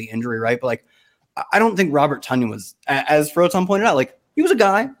also the injury, right? But like, I don't think Robert Tonyan was, as Froton pointed out, like he was a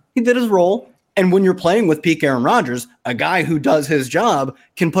guy, he did his role. And when you're playing with peak Aaron Rodgers, a guy who does his job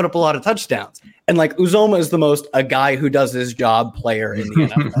can put up a lot of touchdowns. And like Uzomah is the most a guy who does his job player in the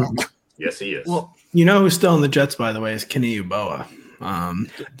NFL. Yes, he is. Well, you know who's still in the Jets, by the way, is Kenny Uboa.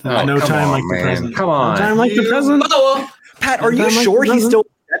 No time like the present. Come on. No time like the present. Pat, are you sure he's still?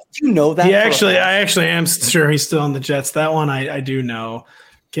 Do you know that? I actually am sure he's still on the Jets. That one I do know.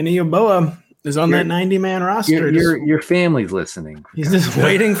 Kenny Uboa is on that 90-man roster. Your family's listening. He's just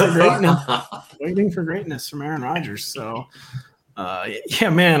waiting for greatness. Waiting for greatness from Aaron Rodgers. So,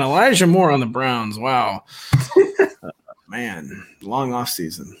 man, Elijah Moore on the Browns. Wow. Man, long off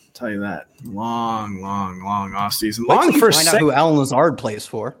season. Tell you that. Long off season. Long first find out who Alan Lazard plays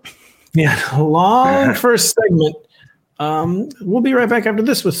for. Yeah, long first segment. We'll be right back after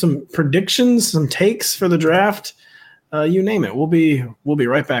this with some predictions, some takes for the draft. You name it. We'll be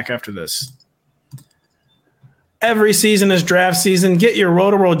right back after this. Every season is draft season. Get your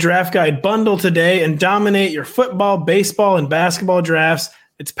Roto-World Draft Guide bundle today and dominate your football, baseball, and basketball drafts.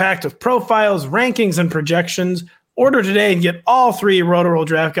 It's packed with profiles, rankings, and projections. Order today and get all 3 Roto-World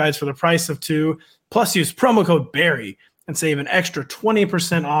Draft Guides for the price of 2. Plus, use promo code BARRY and save an extra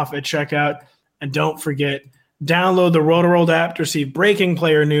 20% off at checkout. And don't forget, download the Roto-World app to receive breaking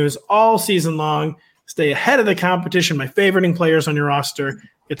player news all season long. Stay ahead of the competition by favoriting players on your roster.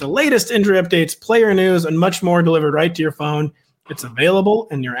 Get the latest injury updates, player news, and much more delivered right to your phone. It's available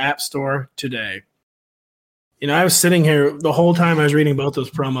in your app store today. You know, I was sitting here the whole time I was reading both those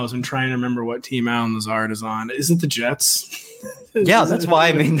promos and trying to remember what team Alan Lazard is on. Is it the Jets? Yeah, that's why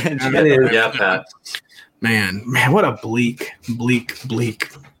I mean that. Yeah, Pat. Man, what a bleak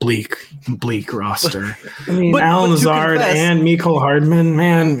roster. I mean, Alan Lazard and Mecole Hardman,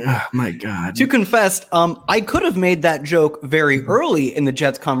 man, oh my God. To confess, I could have made that joke very early in the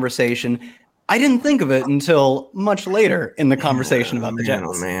Jets conversation. I didn't think of it until much later in the conversation about the Jets.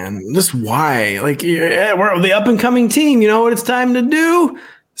 Oh, man. Just why? Like, we're the up-and-coming team. You know what it's time to do?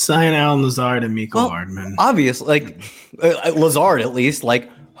 Sign Alan Lazard and Mecole Hardman. Obviously, like Lazard at least. Like,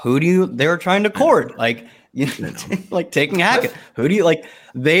 who do you? They're trying to court. Like, like taking Hackett. Who do you like?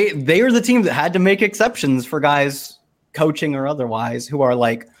 They are the team that had to make exceptions for guys coaching or otherwise who are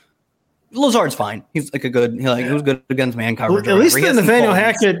like. Lazard's fine. He's like he was good against man coverage. At least the Nathaniel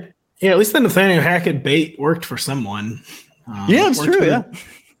Hackett. Yeah, at least the Nathaniel Hackett bait worked for someone. It's true.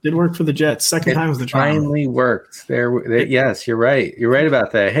 Did work for the Jets. Second time was the charm. Finally worked. Yes, you're right. You're right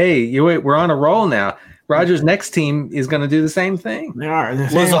about that. Hey, we're on a roll now. Rodgers' next team is going to do the same thing. They are.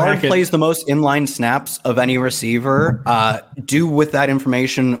 Lazard plays the most inline snaps of any receiver. Do with that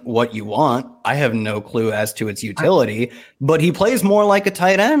information what you want. I have no clue as to its utility, but he plays more like a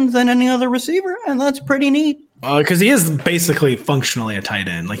tight end than any other receiver, and that's pretty neat. Because he is basically functionally a tight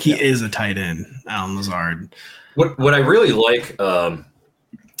end. Like he is a tight end, Alan Lazard. What I really like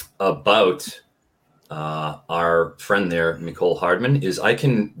about our friend there, Mecole Hardman, is I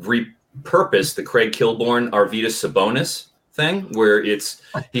can repurpose the Craig Kilborn Arvydas Sabonis thing, where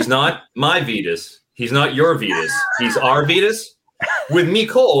he's not my Vitas, he's not your Vitas, he's our Vitas. With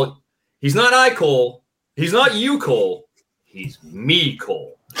Mecole, he's not I Cole, he's not you Cole, he's me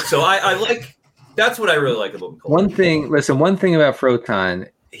Cole. So I like that's what I really like about Mecole. One thing about Froton,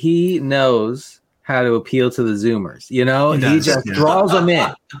 he knows how to appeal to the Zoomers. He just draws them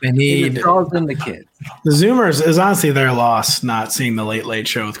in. He draws them the kids. The Zoomers is honestly their loss not seeing the Late Late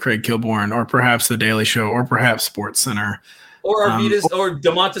Show with Craig Kilborn, or perhaps the Daily Show, or perhaps Sports Center, or Arvydas, or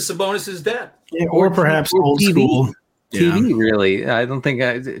Domantas Sabonis' dad, or perhaps old TV. School TV. Really, I don't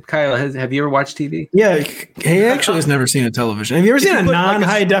think Kyle have you ever watched TV? Yeah, he actually has never seen a television. Have you ever seen a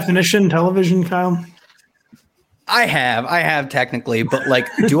non-high definition television, Kyle? I have technically, but like,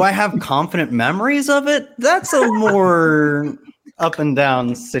 do I have confident memories of it? That's a more up and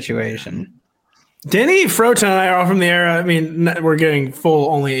down situation. Denny, Froton, and I are all from the era. I mean, we're getting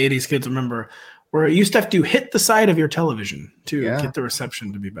full only 80s kids remember, where you used to have to hit the side of your television to get the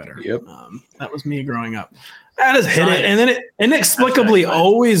reception to be better. Yep. That was me growing up. I just hit it, and then it inexplicably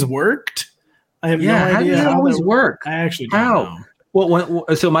always worked. I have no idea how did it always work. I actually don't know. Well,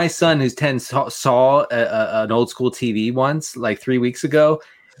 so my son, who's 10, saw an old school TV once, like 3 weeks ago,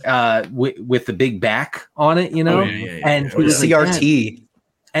 with the big back on it, and he was CRT.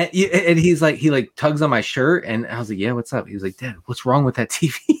 And he's like, he tugs on my shirt, and I was like, "Yeah, what's up?" He was like, "Dad, what's wrong with that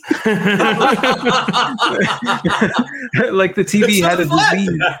TV?" Like the TV had a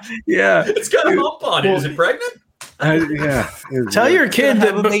disease. Yeah, it's got a hump on it. Is it pregnant? Tell your kid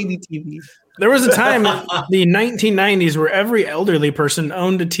that a baby TV. There was a time in the 1990s where every elderly person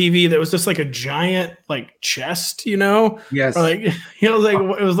owned a TV that was just like a giant chest, Yes. Or it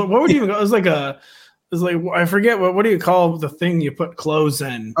was what would you even go? It was like I forget what do you call the thing you put clothes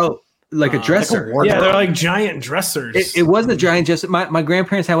in? Oh, like a dresser. Yeah, they're like giant dressers. It wasn't a giant dresser. My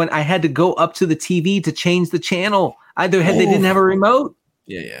grandparents had one. I had to go up to the TV to change the channel. They didn't have a remote.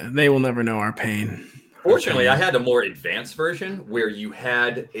 Yeah. They will never know our pain. Fortunately, I had a more advanced version where you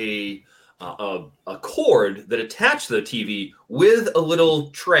had a cord that attached to the TV with a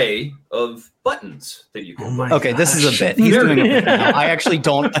little tray of buttons that you could. Okay, this is a bit. He's doing a bit now. I actually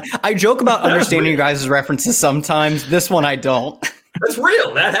don't. I joke about understanding you guys' references sometimes. This one I don't. That's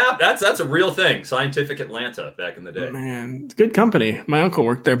real. That happened. That's a real thing. Scientific Atlanta back in the day. Man, it's good company. My uncle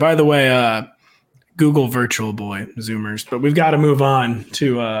worked there. By the way, Google Virtual Boy Zoomers. But we've got to move on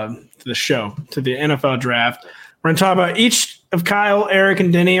to the show, to the NFL draft. We're going to talk about each of Kyle, Eric,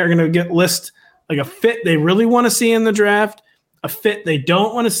 and Denny are going to list like a fit they really want to see in the draft, a fit they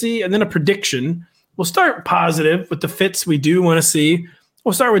don't want to see, and then a prediction. We'll start positive with the fits we do want to see.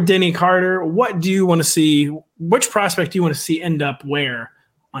 We'll start with Denny Carter. What do you want to see? Which prospect do you want to see end up where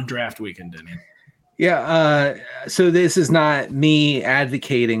on draft weekend, Denny? Yeah, so this is not me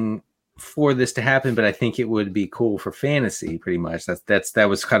advocating for this to happen, but I think it would be cool for fantasy pretty much. That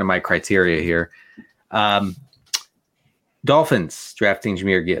was kind of my criteria here. Dolphins drafting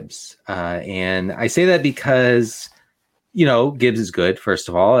Jahmyr Gibbs. And I say that because, Gibbs is good, first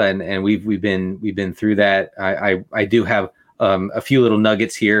of all. And we've been through that. I do have a few little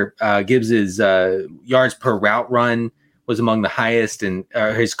nuggets here. Gibbs's yards per route run was among the highest, and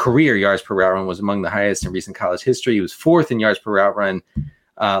his career yards per route run was among the highest in recent college history. He was fourth in yards per route run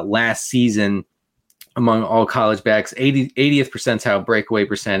last season among all college backs, 80th percentile breakaway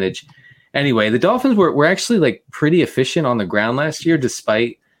percentage. Anyway, the Dolphins were actually pretty efficient on the ground last year,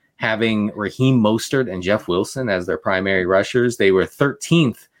 despite having Raheem Mostert and Jeff Wilson as their primary rushers. They were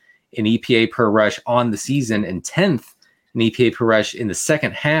 13th in EPA per rush on the season and 10th in EPA per rush in the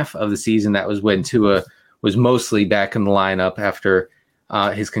second half of the season. That was when Tua was mostly back in the lineup after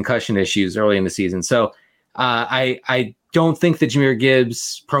his concussion issues early in the season. So I don't think that Jahmyr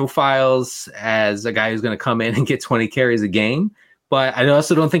Gibbs profiles as a guy who's going to come in and get 20 carries a game. But I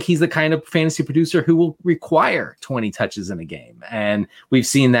also don't think he's the kind of fantasy producer who will require 20 touches in a game. And we've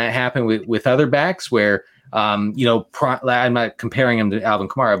seen that happen with other backs where, I'm not comparing him to Alvin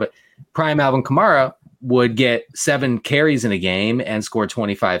Kamara, but prime Alvin Kamara would get 7 carries in a game and score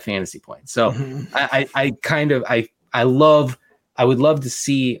 25 fantasy points. So I would love to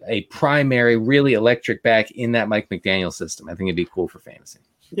see a primary, really electric back in that Mike McDaniel system. I think it'd be cool for fantasy.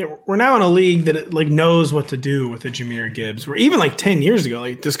 Yeah, we're now in a league that knows what to do with the Jahmyr Gibbs. Where even 10 years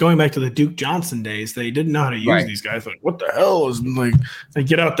ago, just going back to the Duke Johnson days, they didn't know how to use these guys. What the hell is they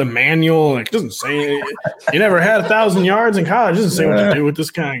get out the manual? It doesn't say you never had 1,000 yards in college. It doesn't say what to do with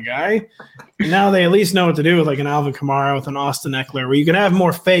this kind of guy. And now they at least know what to do with an Alvin Kamara, with an Austin Eckler, where you can have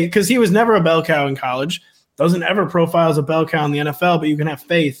more faith because he was never a bell cow in college. Doesn't ever profile as a bell cow in the NFL, but you can have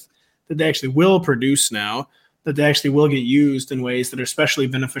faith that they actually will produce now, that they actually will get used in ways that are especially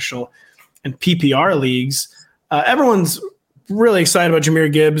beneficial in PPR leagues. Everyone's really excited about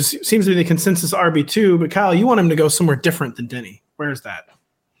Jahmyr Gibbs. Seems to be the consensus RB2, but Kyle, you want him to go somewhere different than Denny. Where's that?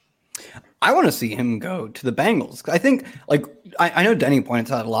 I want to see him go to the Bengals. I think, I know Denny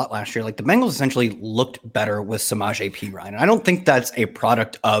pointed out a lot last year. The Bengals essentially looked better with Samaje Perine. And I don't think that's a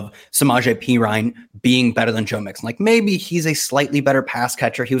product of Samaje Perine being better than Joe Mixon. Maybe he's a slightly better pass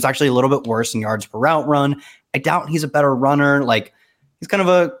catcher. He was actually a little bit worse in yards per route run. I doubt he's a better runner. He's kind of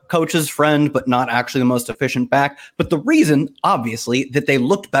a coach's friend, but not actually the most efficient back. But the reason, obviously, that they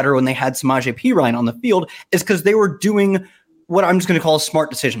looked better when they had Samaje Perine on the field is because they were doing what I'm just going to call smart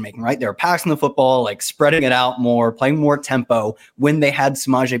decision-making, right? They were passing the football, spreading it out more, playing more tempo when they had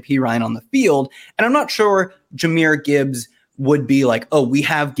Samaje Perine on the field. And I'm not sure Jahmyr Gibbs would be we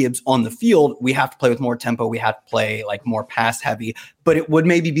have Gibbs on the field. We have to play with more tempo. We have to play more pass heavy, but it would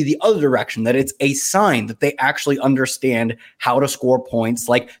maybe be the other direction, that it's a sign that they actually understand how to score points,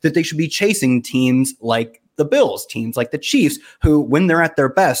 that they should be chasing teams like the Bills, teams like the Chiefs, who, when they're at their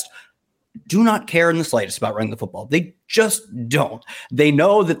best, do not care in the slightest about running the football. They just don't. They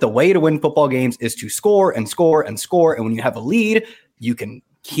know that the way to win football games is to score and score and score. And when you have a lead, you can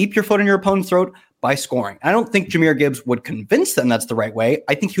keep your foot in your opponent's throat by scoring. I don't think Jahmyr Gibbs would convince them that's the right way.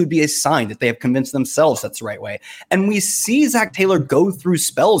 I think he would be a sign that they have convinced themselves that's the right way. And we see Zach Taylor go through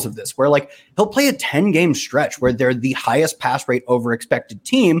spells of this where he'll play a 10-game stretch where they're the highest pass rate over expected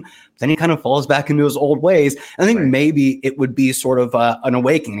team. Then he kind of falls back into his old ways. And I think maybe it would be sort of an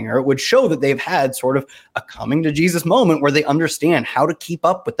awakening, or it would show that they've had sort of a coming to Jesus moment where they understand how to keep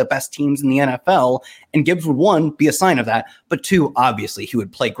up with the best teams in the NFL. And Gibbs would, 1, be a sign of that, but 2, obviously he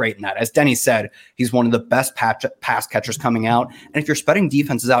would play great in that. As Denny said, he's one of the best pass catchers coming out. And if you're spreading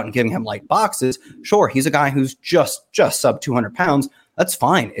defenses out and giving him light boxes, sure, he's a guy who's just sub 200 pounds. That's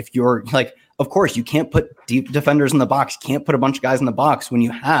fine. If you're of course, you can't put deep defenders in the box. You can't put a bunch of guys in the box when you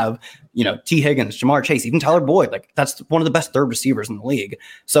have, T. Higgins, Jamar Chase, even Tyler Boyd. That's one of the best third receivers in the league.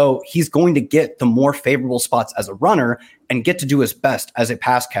 So he's going to get the more favorable spots as a runner and get to do his best as a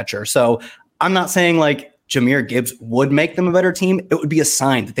pass catcher. So I'm not saying Jahmyr Gibbs would make them a better team. It would be a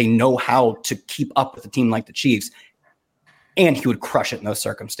sign that they know how to keep up with a team like the Chiefs. And he would crush it in those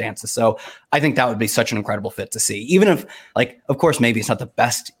circumstances. So I think that would be such an incredible fit to see. Even if, of course, maybe it's not the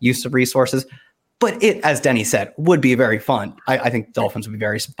best use of resources, but it, as Denny said, would be very fun. I think Dolphins would be a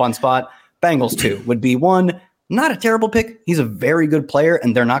very fun spot. Bengals, too, would be one. Not a terrible pick. He's a very good player,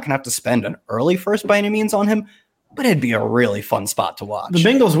 and they're not going to have to spend an early first by any means on him. But it'd be a really fun spot to watch. The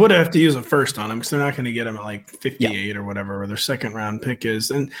Bengals would have to use a first on him because they're not going to get him at 58 or whatever, where their second round pick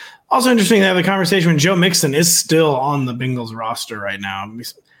is. And also interesting to have the conversation when Joe Mixon is still on the Bengals roster right now. We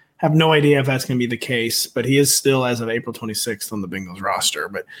have no idea if that's going to be the case, but he is still, as of April 26th, on the Bengals roster.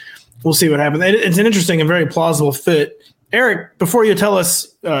 But we'll see what happens. It's an interesting and very plausible fit. Eric, before you tell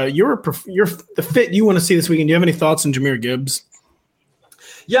us the fit you want to see this weekend, do you have any thoughts on Jahmyr Gibbs?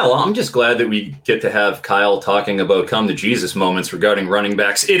 Yeah, well, I'm just glad that we get to have Kyle talking about come to Jesus moments regarding running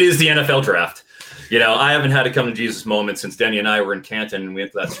backs. It is the NFL draft. I haven't had a come to Jesus moment since Denny and I were in Canton and we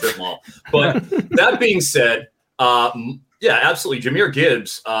went to that strip mall. But that being said, yeah, absolutely. Jahmyr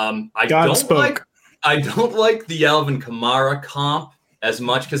Gibbs. I don't like the Alvin Kamara comp as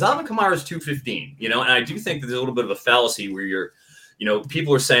much because Alvin Kamara is 215, and I do think that there's a little bit of a fallacy where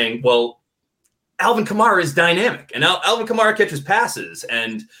people are saying, well, Alvin Kamara is dynamic, and Alvin Kamara catches passes,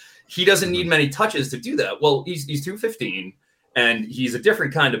 and he doesn't need many touches to do that. Well, he's 215, and he's a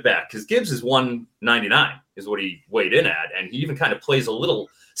different kind of back because Gibbs is 199 is what he weighed in at, and he even kind of plays a little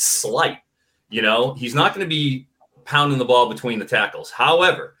slight. He's not going to be pounding the ball between the tackles.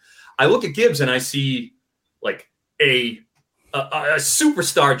 However, I look at Gibbs and I see a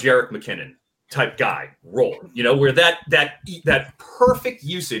superstar Jerick McKinnon type guy role, where that perfect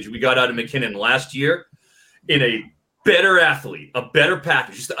usage we got out of McKinnon last year in a better athlete, a better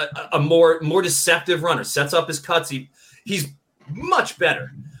package, just a more deceptive runner, sets up his cuts. He's much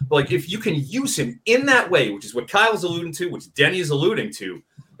better. But like if you can use him in that way, which is what Kyle's alluding to, which Denny is alluding to,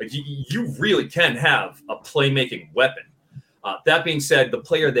 like you really can have a playmaking weapon. That being said, the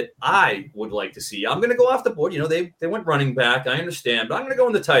player that I would like to see, I'm going to go off the board. They went running back. I understand, but I'm going to go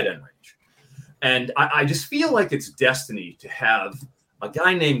in the tight end range. And I just feel like it's destiny to have a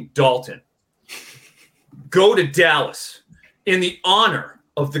guy named Dalton go to Dallas in the honor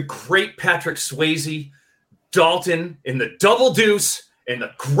of the great Patrick Swayze. Dalton in the Double Deuce in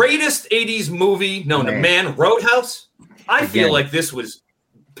the greatest 80s movie known to man, Roadhouse. I feel like this was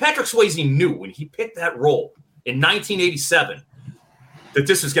Patrick Swayze knew when he picked that role in 1987 that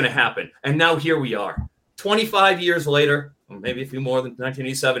this was going to happen. And now here we are 25 years later, or maybe a few more than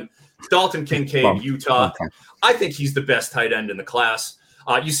 1987. Dalton Kincaid, Utah. I think he's the best tight end in the class.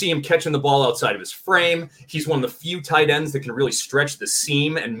 You see him catching the ball outside of his frame. He's one of the few tight ends that can really stretch the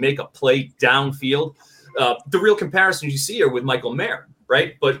seam and make a play downfield. The real comparisons you see are with Michael Mayer,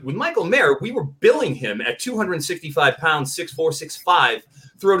 right? But with Michael Mayer, we were billing him at 265 pounds, 6'4", 6'5",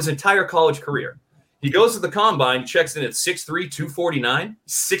 throughout his entire college career. He goes to the combine, checks in at 6'3", 249,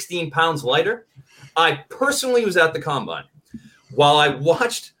 16 pounds lighter. I personally was at the combine. While I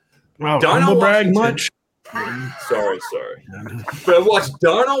watched Darnell Washington. Much. Sorry. But I watched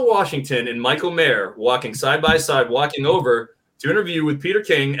Darnell Washington and Michael Mayer walking side by side, walking over to interview with Peter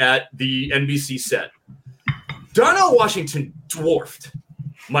King at the NBC set. Darnell Washington dwarfed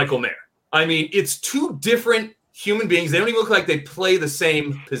Michael Mayer. I mean, it's two different human beings. They don't even look like they play the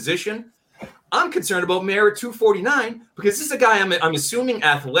same position. I'm concerned about Mayer at 249 because this is a guy I'm assuming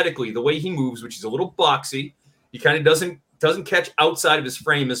athletically, the way he moves, which is a little boxy. He kind of doesn't catch outside of his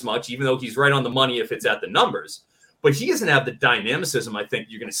frame as much, even though he's right on the money if it's at the numbers. But he doesn't have the dynamicism I think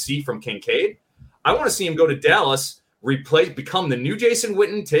you're going to see from Kincaid. I want to see him go to Dallas, become the new Jason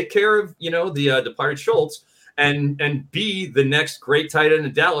Witten, take care of, the departed Schultz, and be the next great tight end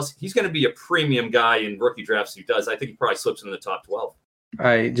in Dallas. He's going to be a premium guy in rookie drafts. He does. I think he probably slips into the top 12.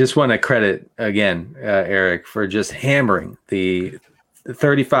 I just want to credit again, Eric, for just hammering the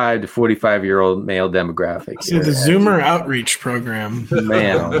 35 to 45-year-old male demographic. So the Zoomer outreach program.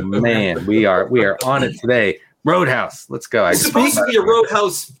 Man, we are on it today. Roadhouse, let's go. It's supposed to be a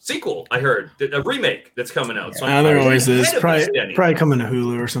Roadhouse sequel, I heard. A remake that's coming out. So there always is. Probably coming to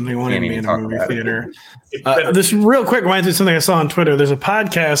Hulu or something. Won't even be in a movie theater. This real quick reminds me of something I saw on Twitter. There's a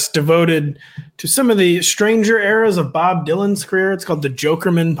podcast devoted to some of the stranger eras of Bob Dylan's career. It's called the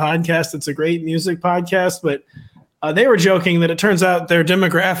Jokerman Podcast. It's a great music podcast, but they were joking that it turns out their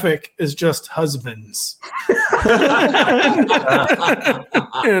demographic is just husbands.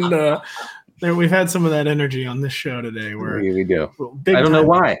 And we've had some of that energy on this show today. Where we do. I don't know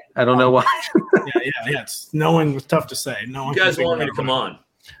why. Yeah. It's knowing was tough to say. No one. You guys want me to come on?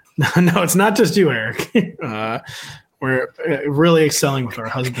 No, it's not just you, Eric. We're really excelling with our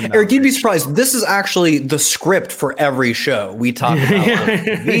husband. Eric, you'd be surprised. This is actually the script for every show we talk about.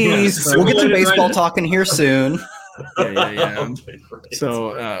 We'll get to baseball talking here soon. Yeah.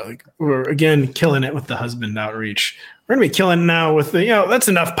 So we're again killing it with the husband outreach. We're gonna be killing it now with the that's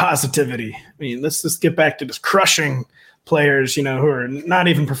enough positivity. I mean, let's just get back to just crushing players, who are not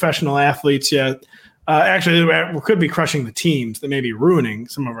even professional athletes yet. Actually, we could be crushing the teams that may be ruining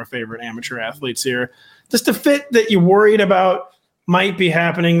some of our favorite amateur athletes here. Just a fit that you're worried about might be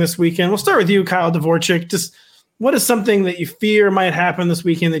happening this weekend. We'll start with you, Kyle Dvorchak. Just what is something that you fear might happen this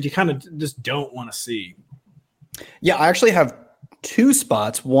weekend that you kind of just don't want to see? Yeah, I actually have two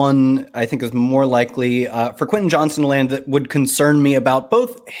spots. One I think is more likely for Quentin Johnston to land that would concern me about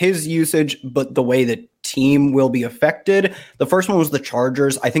both his usage, but the way that team will be affected. The first one was the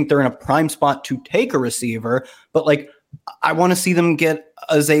Chargers. I think they're in a prime spot to take a receiver, but I want to see them get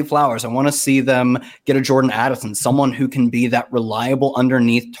a Zay Flowers. I want to see them get a Jordan Addison, someone who can be that reliable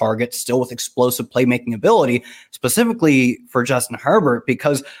underneath target, still with explosive playmaking ability, specifically for Justin Herbert,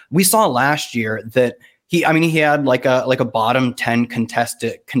 because we saw last year that he had like a bottom 10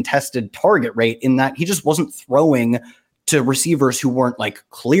 contested target rate in that he just wasn't throwing to receivers who weren't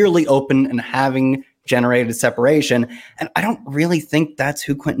clearly open and having generated separation. And I don't really think that's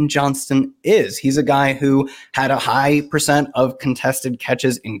who Quentin Johnston is. He's a guy who had a high percent of contested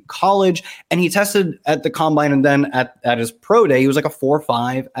catches in college, and he tested at the combine and then at his pro day. He was like a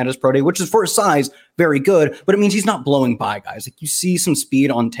 4.5 at his pro day, which is for his size very good, but it means he's not blowing by guys. You see some speed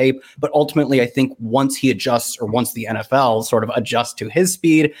on tape, but ultimately I think once he adjusts, or once the NFL sort of adjusts to his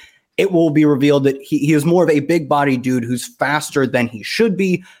speed, it will be revealed that he is more of a big body dude who's faster than he should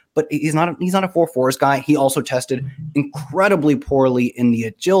be, but he's not a 4.4s guy. He also tested incredibly poorly in the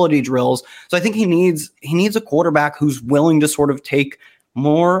agility drills. So I think he needs a quarterback who's willing to sort of take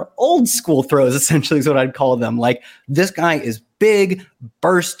more old school throws, essentially is what I'd call them. Like, this guy is big,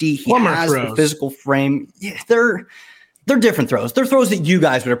 bursty. He has the physical frame. Yeah, they're different throws. They're throws that you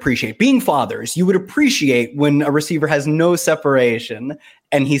guys would appreciate. Being fathers, you would appreciate when a receiver has no separation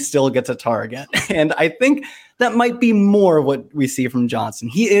and he still gets a target. And I think that might be more what we see from Johnston.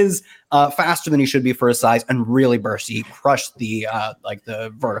 He is faster than he should be for his size and really bursty. He crushed the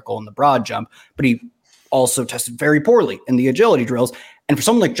vertical and the broad jump, but he also tested very poorly in the agility drills. And for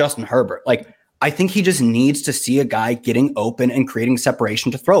someone like Justin Herbert, I think he just needs to see a guy getting open and creating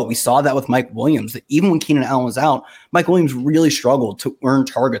separation to throw. We saw that with Mike Williams, that even when Keenan Allen was out, Mike Williams really struggled to earn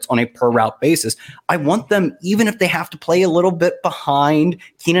targets on a per route basis. I want them, even if they have to play a little bit behind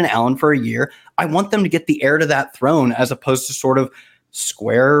Keenan Allen for a year, I want them to get the heir to that throne as opposed to sort of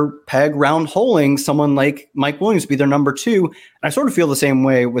square peg round holing someone like Mike Williams to be their number 2. And I sort of feel the same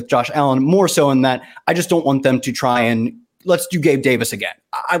way with Josh Allen, more so in that I just don't want them to try and let's do Gabe Davis again.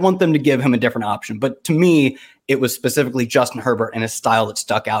 I want them to give him a different option. But to me, it was specifically Justin Herbert and his style that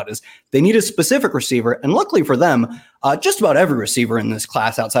stuck out. Is they need a specific receiver. And luckily for them, just about every receiver in this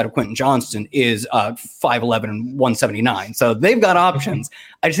class outside of Quentin Johnston is 5'11 and 179. So they've got options.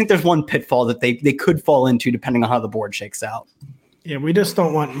 I just think there's one pitfall that they could fall into depending on how the board shakes out. Yeah, we just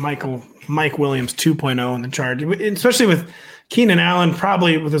don't want Mike Williams 2.0 in the charge, especially with Keenan Allen,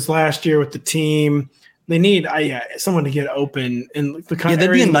 probably with his last year with the team. They need someone to get open in the country. Yeah,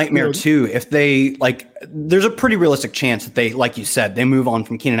 that'd be a nightmare too. If they there's a pretty realistic chance that they, like you said, they move on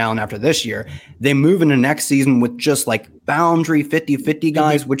from Keenan Allen after this year. They move into next season with just boundary 50-50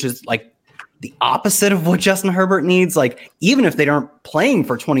 guys, which is the opposite of what Justin Herbert needs. Even if they aren't playing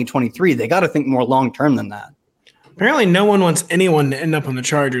for 2023, they got to think more long-term than that. Apparently no one wants anyone to end up on the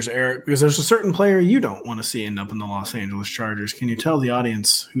Chargers, Eric, because there's a certain player you don't want to see end up in the Los Angeles Chargers. Can you tell the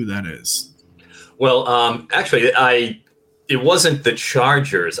audience who that is? Well, actually, it wasn't the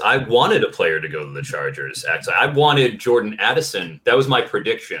Chargers. I wanted a player to go to the Chargers. Actually, I wanted Jordan Addison. That was my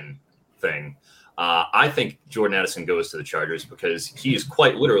prediction thing. I think Jordan Addison goes to the Chargers because he is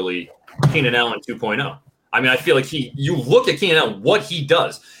quite literally Keenan Allen 2.0. I mean, I feel like you look at Keenan Allen, what he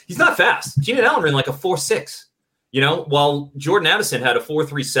does. He's not fast. Keenan Allen ran a 4.6, while Jordan Addison had a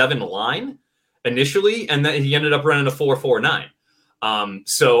 4.37 line initially, and then he ended up running a 4.49.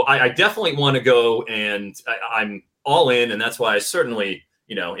 So I definitely want to go, and I'm all in, and that's why I certainly,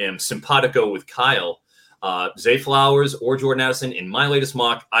 am simpatico with Kyle. Zay Flowers or Jordan Addison. In my latest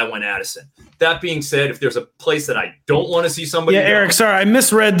mock, I went Addison. That being said, if there's a place that I don't want to see somebody go, Eric, sorry, I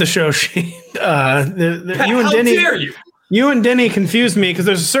misread the show sheet. How dare you? You and Denny confused me because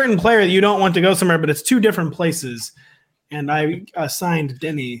there's a certain player that you don't want to go somewhere, but it's two different places, and I assigned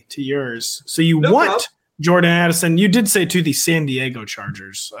Denny to yours. So you want Jordan Addison. You did say to the San Diego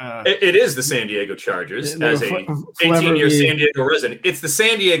Chargers. It is the San Diego Chargers as a 18-year San Diego resident. It's the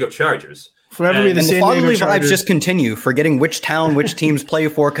San Diego Chargers. Forever be the San Diego Chargers. Vibes just continue, forgetting which town, which teams play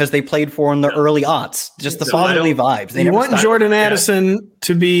for because they played for in the early aughts. Just the fatherly vibes. You want Jordan Addison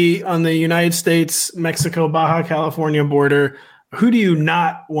to be on the United States, Mexico, Baja California border. Who do you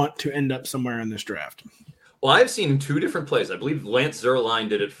not want to end up somewhere in this draft? Well, I've seen two different plays. I believe Lance Zierlein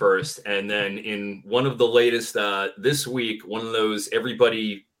did it first. And then in one of the latest this week, one of those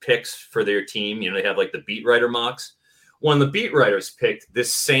everybody picks for their team, they have the beat writer mocks. One of the beat writers picked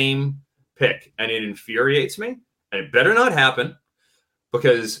this same pick, and it infuriates me. And it better not happen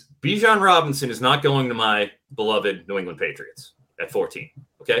because Bijan Robinson is not going to my beloved New England Patriots at 14.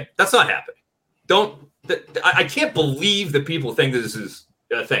 Okay? That's not happening. I can't believe that people think this is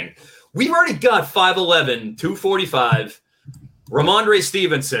a thing. We've already got 5'11", 245, Ramondre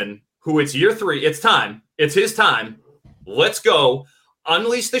Stevenson, who it's year 3. It's time. It's his time. Let's go.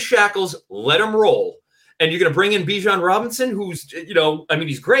 Unleash the shackles. Let him roll. And you're going to bring in Bijan Robinson, who's,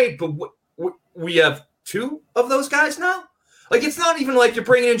 he's great, but we have 2 of those guys now? It's not even like you're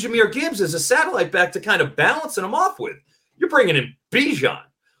bringing in Jahmyr Gibbs as a satellite back to kind of balancing him off with. You're bringing in Bijan.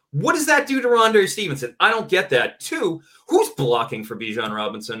 What does that do to Ramondre Stevenson? I don't get that. 2, who's blocking for Bijan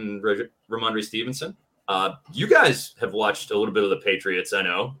Robinson and Ramondre Stevenson? You guys have watched a little bit of the Patriots, I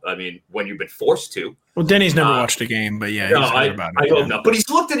know. I mean, when you've been forced to. Well, Denny's never watched a game, but yeah, he's heard about it. I hope not. But he's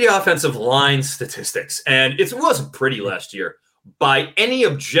looked at the offensive line statistics, and it wasn't pretty last year by any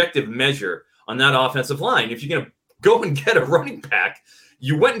objective measure on that offensive line. If you're going to go and get a running back,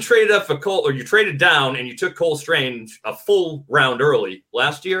 you went and traded up for Cole, or you traded down and you took Cole Strange a full round early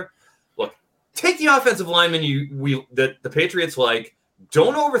last year. Look, take the offensive lineman that the Patriots like.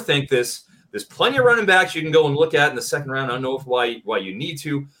 Don't overthink this. There's plenty of running backs you can go and look at in the second round. I don't know why you need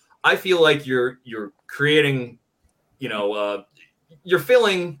to. I feel like you're creating, you're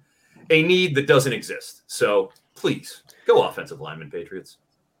filling a need that doesn't exist. So please go offensive lineman, Patriots.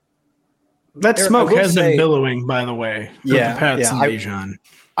 That smoke has been billowing, by the way. For the Pats and Bijan.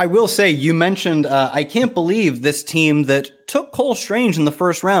 I will say, you mentioned, I can't believe this team that took Cole Strange in the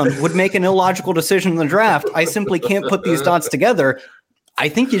first round would make an illogical decision in the draft. I simply can't put these dots together. I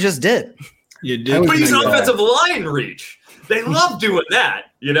think you just did. You did. But he's offensive line reach. They love doing that.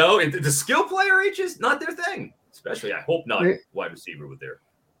 The skill player reach is not their thing. Especially, I hope not wide receiver with their.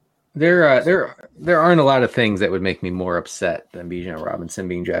 There aren't a lot of things that would make me more upset than Bijan Robinson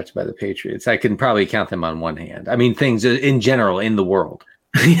being drafted by the Patriots. I can probably count them on one hand. I mean, things in general in the world.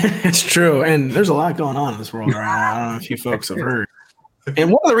 It's true. And there's a lot going on in this world right now. I don't know if you folks have heard. And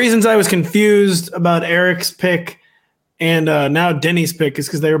one of the reasons I was confused about Eric's pick and now Denny's pick is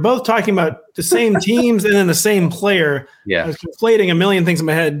because they were both talking about the same teams and then the same player. Yeah. I was conflating a million things in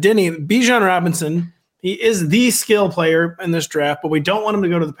my head. Bijan Robinson, he is the skill player in this draft, but we don't want him to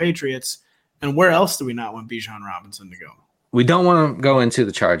go to the Patriots. And where else do we not want Bijan Robinson to go? We don't want to go into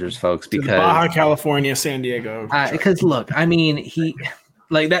the Chargers, folks, because Baja California, San Diego. Because look, I mean, he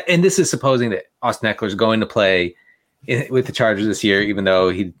like that, and this is supposing that Austin Eckler is going to play with the Chargers this year, even though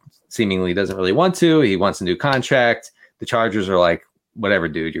he seemingly doesn't really want to. He wants a new contract. The Chargers are like, whatever,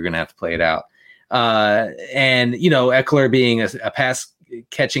 dude, you're going to have to play it out. And Eckler being a pass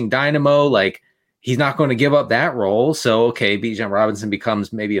catching dynamo, like, he's not going to give up that role. So, okay, Bijan Robinson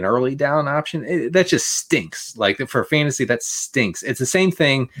becomes maybe an early down option. That just stinks. Like, for fantasy, that stinks. It's the same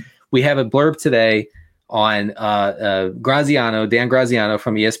thing. We have a blurb today on Dan Graziano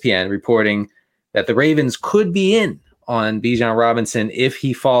from ESPN reporting that the Ravens could be in on Bijan Robinson. If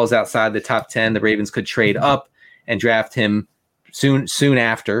he falls outside the top 10, the Ravens could trade up and draft him soon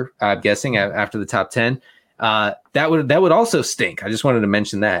after, I'm guessing, after the top 10. That would also stink. I just wanted to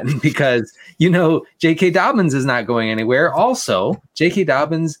mention that because, J.K. Dobbins is not going anywhere. Also, J.K.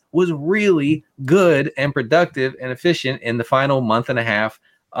 Dobbins was really good and productive and efficient in the final month and a half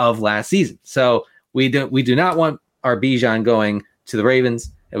of last season. So we do not want our Bijan going to the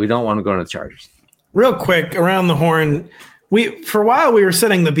Ravens, and we don't want him going to the Chargers. Real quick, around the horn, for a while we were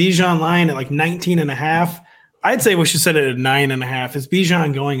setting the Bijan line at like 19.5. I'd say we should set it at 9.5. Is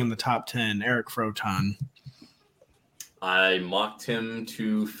Bijan going in the top 10? Eric Froton. I mocked him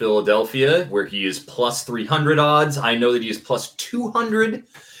to Philadelphia, where he is plus 300 odds. I know that he is plus 200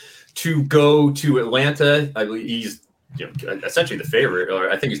 to go to Atlanta. I believe he's essentially the favorite, or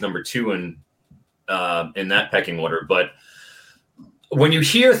I think he's number 2 in that pecking order. But when you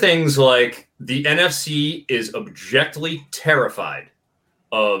hear things like the NFC is objectively terrified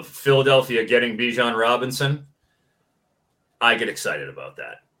of Philadelphia getting Bijan Robinson, I get excited about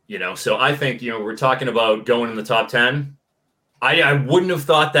that. So I think, we're talking about going in the top 10. I wouldn't have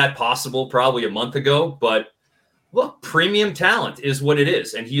thought that possible probably a month ago, but look, premium talent is what it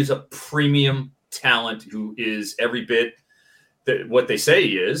is. And he is a premium talent who is every bit what they say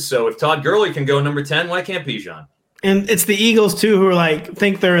he is. So if Todd Gurley can go number 10, why can't Bijan? And it's the Eagles too, who are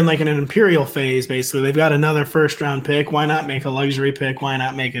think they're in an imperial phase. Basically, they've got another first round pick. Why not make a luxury pick? Why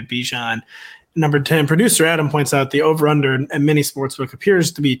not make it Bijan? Number 10, producer Adam points out the over-under at Mini Sportsbook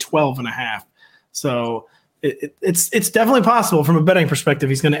appears to be 12.5. So it's definitely possible from a betting perspective.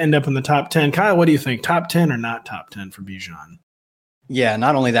 He's going to end up in the top 10. Kyle, what do you think? Top 10 or not top 10 for Bijan? Yeah,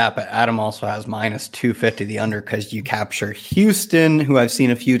 not only that, but Adam also has minus 250 the under because you capture Houston, who I've seen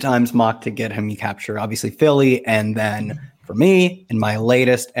a few times mocked to get him. You capture obviously Philly, and then for me, in my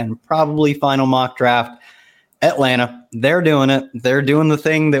latest and probably final mock draft, Atlanta. They're doing it. They're doing the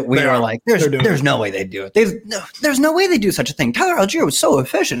thing that we are like, there's no way they'd do it. There's no way they do such a thing. Tyler Algier was so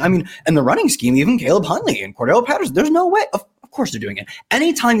efficient. I mean, and the running scheme, even Caleb Huntley and Cordell Patterson, there's no way. Of course they're doing it.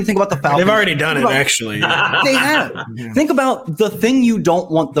 Anytime you think about the Falcons. They've already done it, actually. They have. Yeah. Think about the thing you don't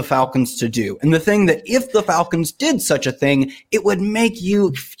want the Falcons to do. And the thing that if the Falcons did such a thing, it would make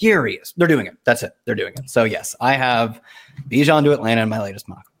you furious. They're doing it. That's it. They're doing it. So, yes, I have Bijan to Atlanta in my latest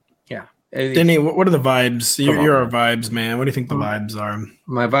mock. Yeah. Denny, what are the vibes? You're our vibes, man. What do you think the vibes are?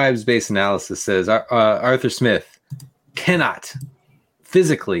 My vibes-based analysis says Arthur Smith cannot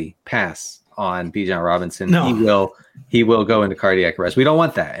physically pass on Bijan Robinson. No. He will go into cardiac arrest. We don't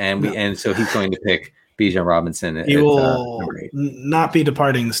want that, and so he's going to pick Bijan Robinson. He will not be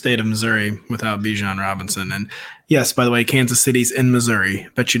departing the state of Missouri without Bijan Robinson. And yes, by the way, Kansas City's in Missouri.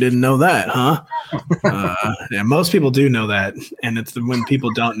 Bet you didn't know that, huh? Yeah, most people do know that, and it's when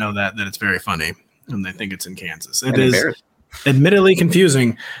people don't know that it's very funny, and they think it's in Kansas. It is admittedly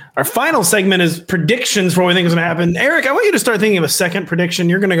confusing. Our final segment is predictions for what we think is going to happen. Eric, I want you to start thinking of a second prediction.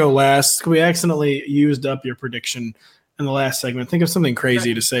 You're going to go last. We accidentally used up your prediction in the last segment. Think of something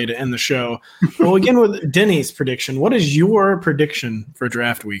crazy to say to end the show. We'll begin with Denny's prediction. What is your prediction for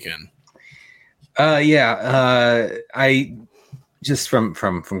draft weekend? I just from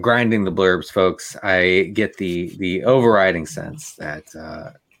grinding the blurbs, folks, I get the overriding sense that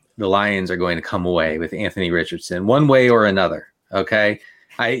the Lions are going to come away with Anthony Richardson one way or another. Okay.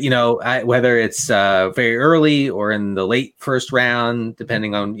 Whether it's very early or in the late first round,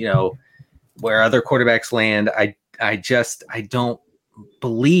 depending on, where other quarterbacks land, I don't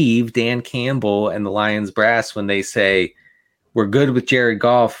believe Dan Campbell and the Lions brass when they say we're good with Jared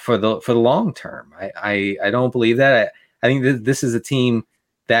Goff for the long term. I don't believe that. I think that this is a team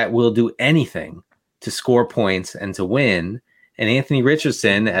that will do anything to score points and to win. And Anthony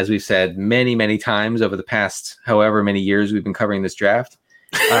Richardson, as we've said many, many times over the past however many years we've been covering this draft,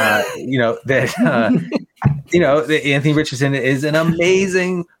 that Anthony Richardson is an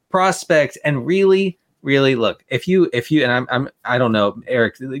amazing prospect. And really, really, look, if you and I don't know,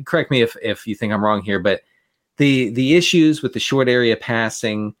 Eric, correct me if you think I'm wrong here, but the issues with the short area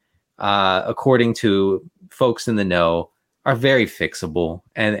passing, according to folks in the know, are very fixable,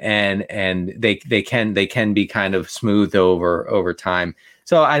 and they can be kind of smoothed over time.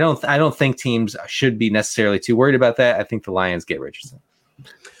 So I don't think teams should be necessarily too worried about that. I think the Lions get Richardson.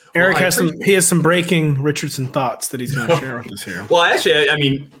 Eric has some breaking Richardson thoughts that he's going to share with us here. Well, actually,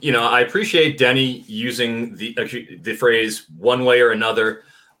 I appreciate Denny using the phrase "one way or another."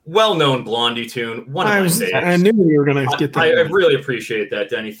 Well-known Blondie tune. I knew you were going to get that. I really appreciate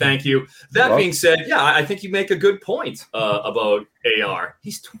that, Denny. Thank you. That being said, I think you make a good point about AR.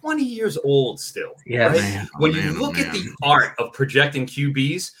 He's 20 years old still. Yeah. Right? When you look at the art of projecting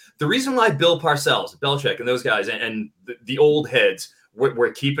QBs, the reason why Bill Parcells, Belichick, and those guys, and the old heads,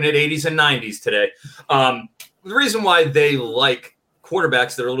 we're keeping it 80s and 90s today. The reason why they like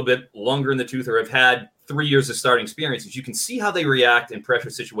quarterbacks that are a little bit longer in the tooth or have had 3 years of starting experience is you can see how they react in pressure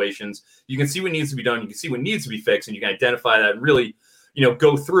situations. You can see what needs to be done. You can see what needs to be fixed, and you can identify that and really,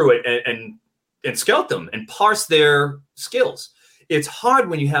 go through it and scout them and parse their skills. It's hard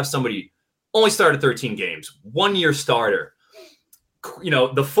when you have somebody only started 13 games, 1 year starter.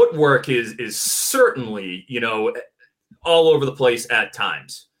 The footwork is certainly, all over the place at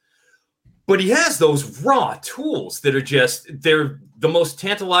times. But he has those raw tools that are they're the most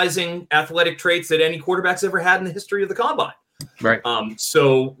tantalizing athletic traits that any quarterback's ever had in the history of the combine. Right.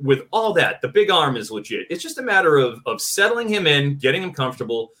 So with all that, the big arm is legit. It's just a matter of settling him in, getting him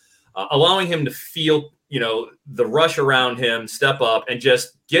comfortable, allowing him to feel, the rush around him, step up, and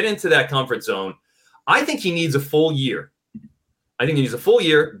just get into that comfort zone. I think he needs a full year.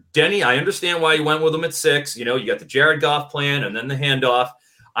 Denny, I understand why you went with him at 6. You got the Jared Goff plan and then the handoff.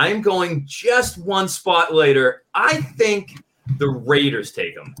 I'm going just one spot later. I think the Raiders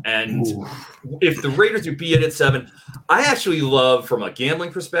take him. And if the Raiders do beat it at 7, I actually love, from a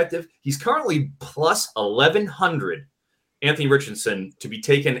gambling perspective, he's currently plus 1,100, Anthony Richardson, to be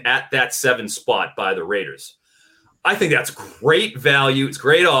taken at that 7 spot by the Raiders. I think that's great value. It's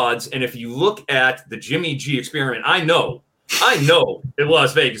great odds. And if you look at the Jimmy G experiment, I know that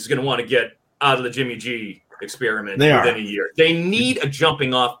Las Vegas is going to want to get out of the Jimmy G experiment within a year. They need a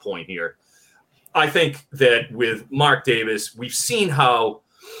jumping off point here. I think that with Mark Davis, we've seen how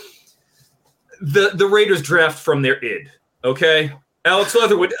the Raiders draft from their id. Okay, Alex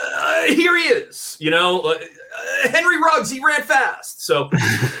Leatherwood, here he is. Henry Ruggs, he ran fast. So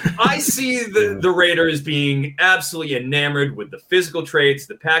I see the Raiders being absolutely enamored with the physical traits,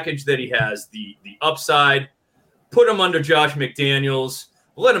 the package that he has, the upside. Put him under Josh McDaniels.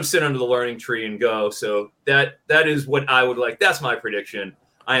 Let him sit under the learning tree and go. So that is what I would like. That's my prediction.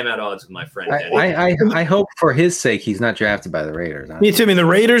 I am at odds with my friend. I hope for his sake he's not drafted by the Raiders. Me too. The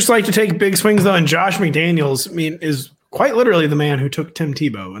Raiders like to take big swings though, and Josh McDaniels, is quite literally the man who took Tim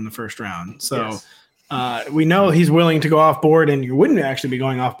Tebow in the first round. So we know he's willing to go off board, and you wouldn't actually be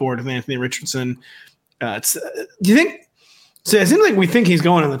going off board with Anthony Richardson. Do you think? So it seems like we think he's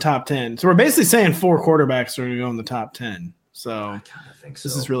going in the top 10. So we're basically saying 4 quarterbacks are going to go in the top 10. So I kind of think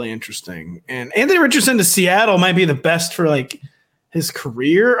this is really interesting. And Anthony Richardson to Seattle might be the best for his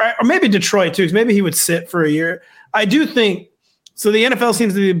career, or maybe Detroit too, because maybe he would sit for a year. I do think so. The NFL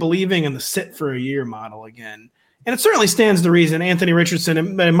seems to be believing in the sit for a year model again, and it certainly stands to reason. Anthony Richardson,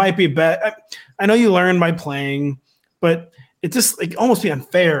 it might be a bet. I know you learn by playing, but it just almost be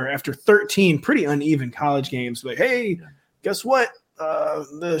unfair after 13 pretty uneven college games. Hey, guess what?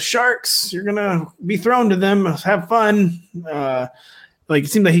 The Sharks, you're gonna be thrown to them. Have fun. It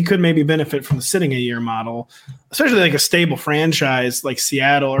seemed like he could maybe benefit from the sitting a year model, especially a stable franchise like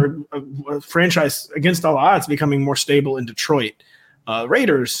Seattle, or a franchise against all odds becoming more stable in Detroit.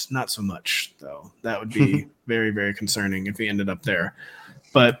 Raiders, not so much, though. That would be very, very concerning if he ended up there.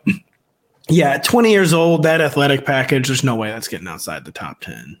 But yeah, 20 years old, that athletic package, there's no way that's getting outside the top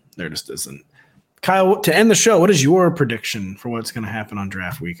 10. There just isn't. Kyle, to end the show, what is your prediction for what's going to happen on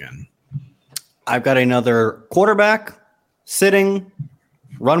draft weekend? I've got another quarterback sitting,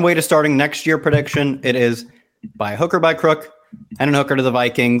 runway to starting next year prediction. It is by hook or by crook, Hendon Hooker to the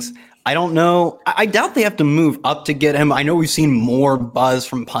Vikings. I don't know. I doubt they have to move up to get him. I know we've seen more buzz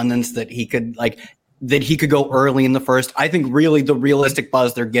from pundits that he could go early in the first. I think really the realistic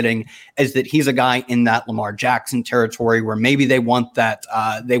buzz they're getting is that he's a guy in that Lamar Jackson territory where maybe they want that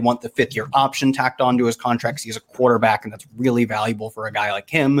they want the 5th-year option tacked onto his contract. He's a quarterback, and that's really valuable for a guy like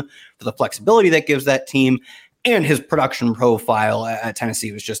him for the flexibility that gives that team. And his production profile at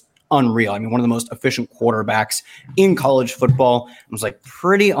Tennessee was just unreal. I mean, one of the most efficient quarterbacks in college football. Was like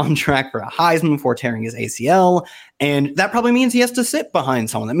pretty on track for a Heisman before tearing his ACL. And that probably means he has to sit behind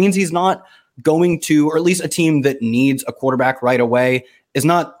someone. That means he's not going to, or at least a team that needs a quarterback right away is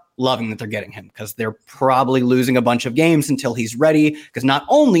not loving that they're getting him, because they're probably losing a bunch of games until he's ready. Because not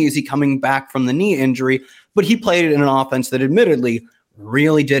only is he coming back from the knee injury, but he played in an offense that admittedly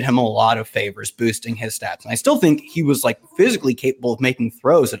really did him a lot of favors, boosting his stats. And I still think he was like physically capable of making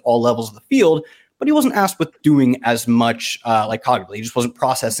throws at all levels of the field, but he wasn't asked with doing as much like cognitively. He just wasn't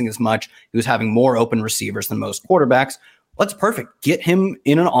processing as much. He was having more open receivers than most quarterbacks. Well, that's perfect. Get him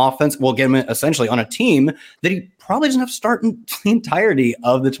in an offense. We'll get him essentially on a team that he probably doesn't have to start in the entirety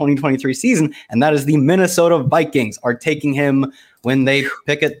of the 2023 season. And that is the Minnesota Vikings are taking him when they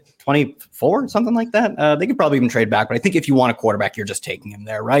pick at 24, something like that. They could probably even trade back, but I think if you want a quarterback, you're just taking him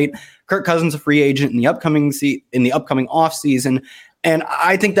there, right? Kirk Cousins, a free agent in the upcoming off season. And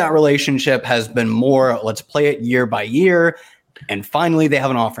I think that relationship has been more, let's play it year by year. And finally, they have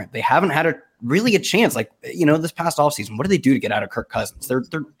an off-ramp. They haven't had really a chance. Like, this past offseason, what do they do to get out of Kirk Cousins? They're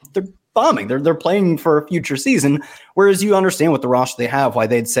bombing. They're playing for a future season. Whereas you understand what the roster they have, why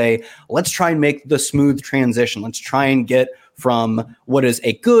they'd say, let's try and make the smooth transition. Let's try and get from what is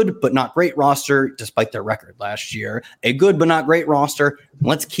a good but not great roster, despite their record last year, a good but not great roster.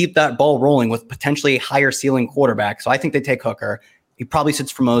 Let's keep that ball rolling with potentially a higher ceiling quarterback. So I think they take Hooker. He probably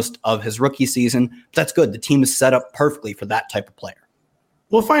sits for most of his rookie season, but that's good. The team is set up perfectly for that type of player.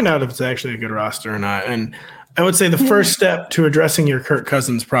 We'll find out if it's actually a good roster or not. And I would say the first step to addressing your Kirk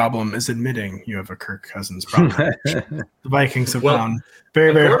Cousins problem is admitting you have a Kirk Cousins problem. The Vikings have found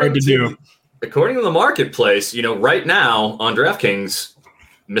very, very hard to do. According to the marketplace, right now on DraftKings,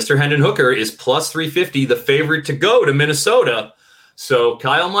 Mr. Hendon Hooker is plus 350, the favorite to go to Minnesota. So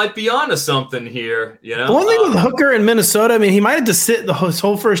Kyle might be onto something here. The one thing with Hooker in Minnesota, I mean, he might have to sit his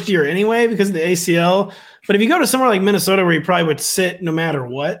whole first year anyway because of the ACL. But if you go to somewhere like Minnesota where he probably would sit no matter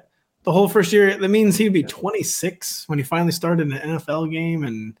what the whole first year, that means he'd be 26 when he finally started an NFL game.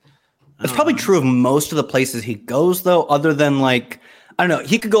 And that's probably true of most of the places he goes, though, other than like, I don't know,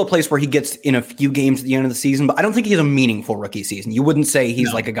 he could go a place where he gets in a few games at the end of the season, but I don't think he has a meaningful rookie season. You wouldn't say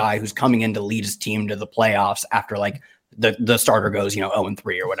he's like a guy who's coming in to lead his team to the playoffs after like the starter goes,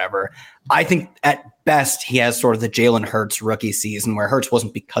 0-3 or whatever. I think at best he has sort of the Jalen Hurts rookie season where Hurts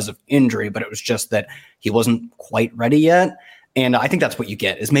wasn't because of injury, but it was just that he wasn't quite ready yet. And I think that's what you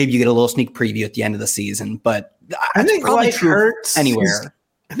get is maybe you get a little sneak preview at the end of the season, but I think probably like Hurts anywhere.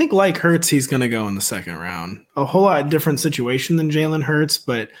 I think like Hurts, he's going to go in the second round. A whole lot different situation than Jalen Hurts,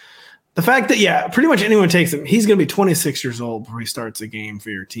 but the fact that, pretty much anyone takes him, he's going to be 26 years old before he starts a game for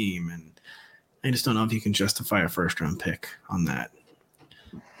your team. And I just don't know if you can justify a first-round pick on that.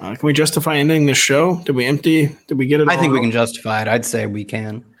 Can we justify ending this show? Did we get it all I think out? We can justify it. I'd say we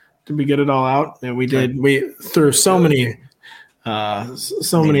can. Did we get it all out? Yeah, we did. We threw so many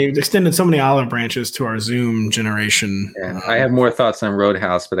extended so many olive branches to our Zoom generation. Yeah, I have more thoughts on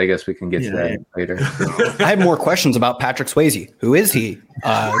Roadhouse, but I guess we can get to that later. I have more questions about Patrick Swayze. Who is he?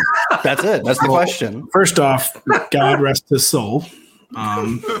 That's it. That's the question. First off, God rest his soul.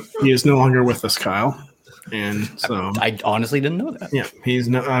 He is no longer with us, Kyle. And so I honestly didn't know that. Yeah, he's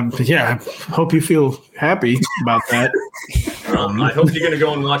no. I hope you feel happy about that. I hope you're going to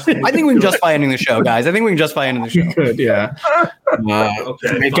go and watch. I think we can justify ending the show, guys. I think we can justify ending the show. You could, yeah.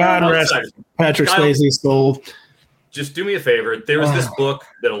 Okay. May God rest Patrick Swayze's soul. Just do me a favor. There was this book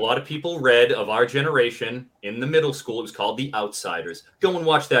that a lot of people read of our generation in the middle school. It was called The Outsiders. Go and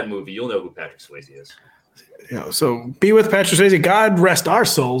watch that movie. You'll know who Patrick Swayze is. So be with Patrick Swayze. God rest our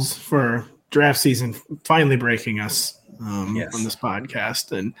souls for draft season finally breaking us on this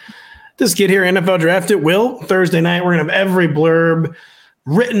podcast. And this kid here, NFL Draft It, Will, Thursday night, we're going to have every blurb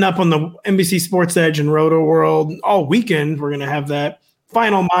written up on the NBC Sports Edge and Roto World. All weekend, we're going to have that.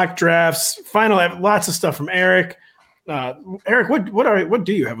 Final mock drafts, lots of stuff from Eric. Eric, what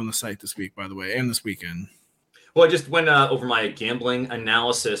do you have on the site this week, by the way, and this weekend? Well, I just went over my gambling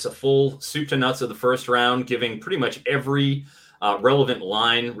analysis, a full soup to nuts of the first round, giving pretty much every relevant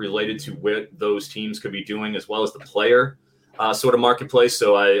line related to what those teams could be doing, as well as the player sort of marketplace.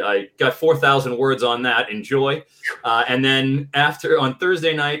 So I got 4,000 words on that. Enjoy. And then on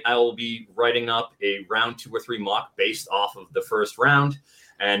Thursday night, I will be writing up a round 2 or 3 mock based off of the first round.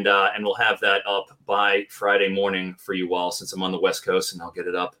 And we'll have that up by Friday morning for you all, since I'm on the West Coast, and I'll get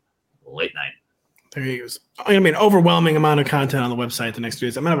it up late night. There you go. I mean, overwhelming amount of content on the website the next 2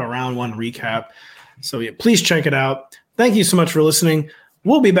 days. I'm going to have a round 1 recap. So yeah, please check it out. Thank you so much for listening.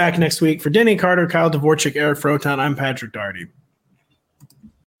 We'll be back next week. For Denny Carter, Kyle Dvorchak, Eric Froton, I'm Patrick Daugherty.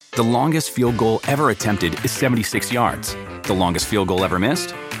 The longest field goal ever attempted is 76 yards. The longest field goal ever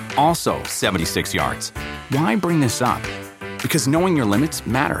missed? Also 76 yards. Why bring this up? Because knowing your limits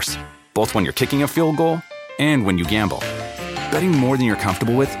matters, both when you're kicking a field goal and when you gamble. Betting more than you're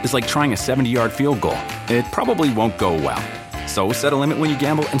comfortable with is like trying a 70-yard field goal. It probably won't go well. So set a limit when you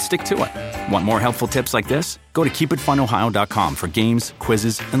gamble and stick to it. Want more helpful tips like this? Go to keepitfunohio.com for games,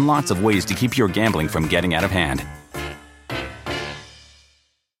 quizzes, and lots of ways to keep your gambling from getting out of hand.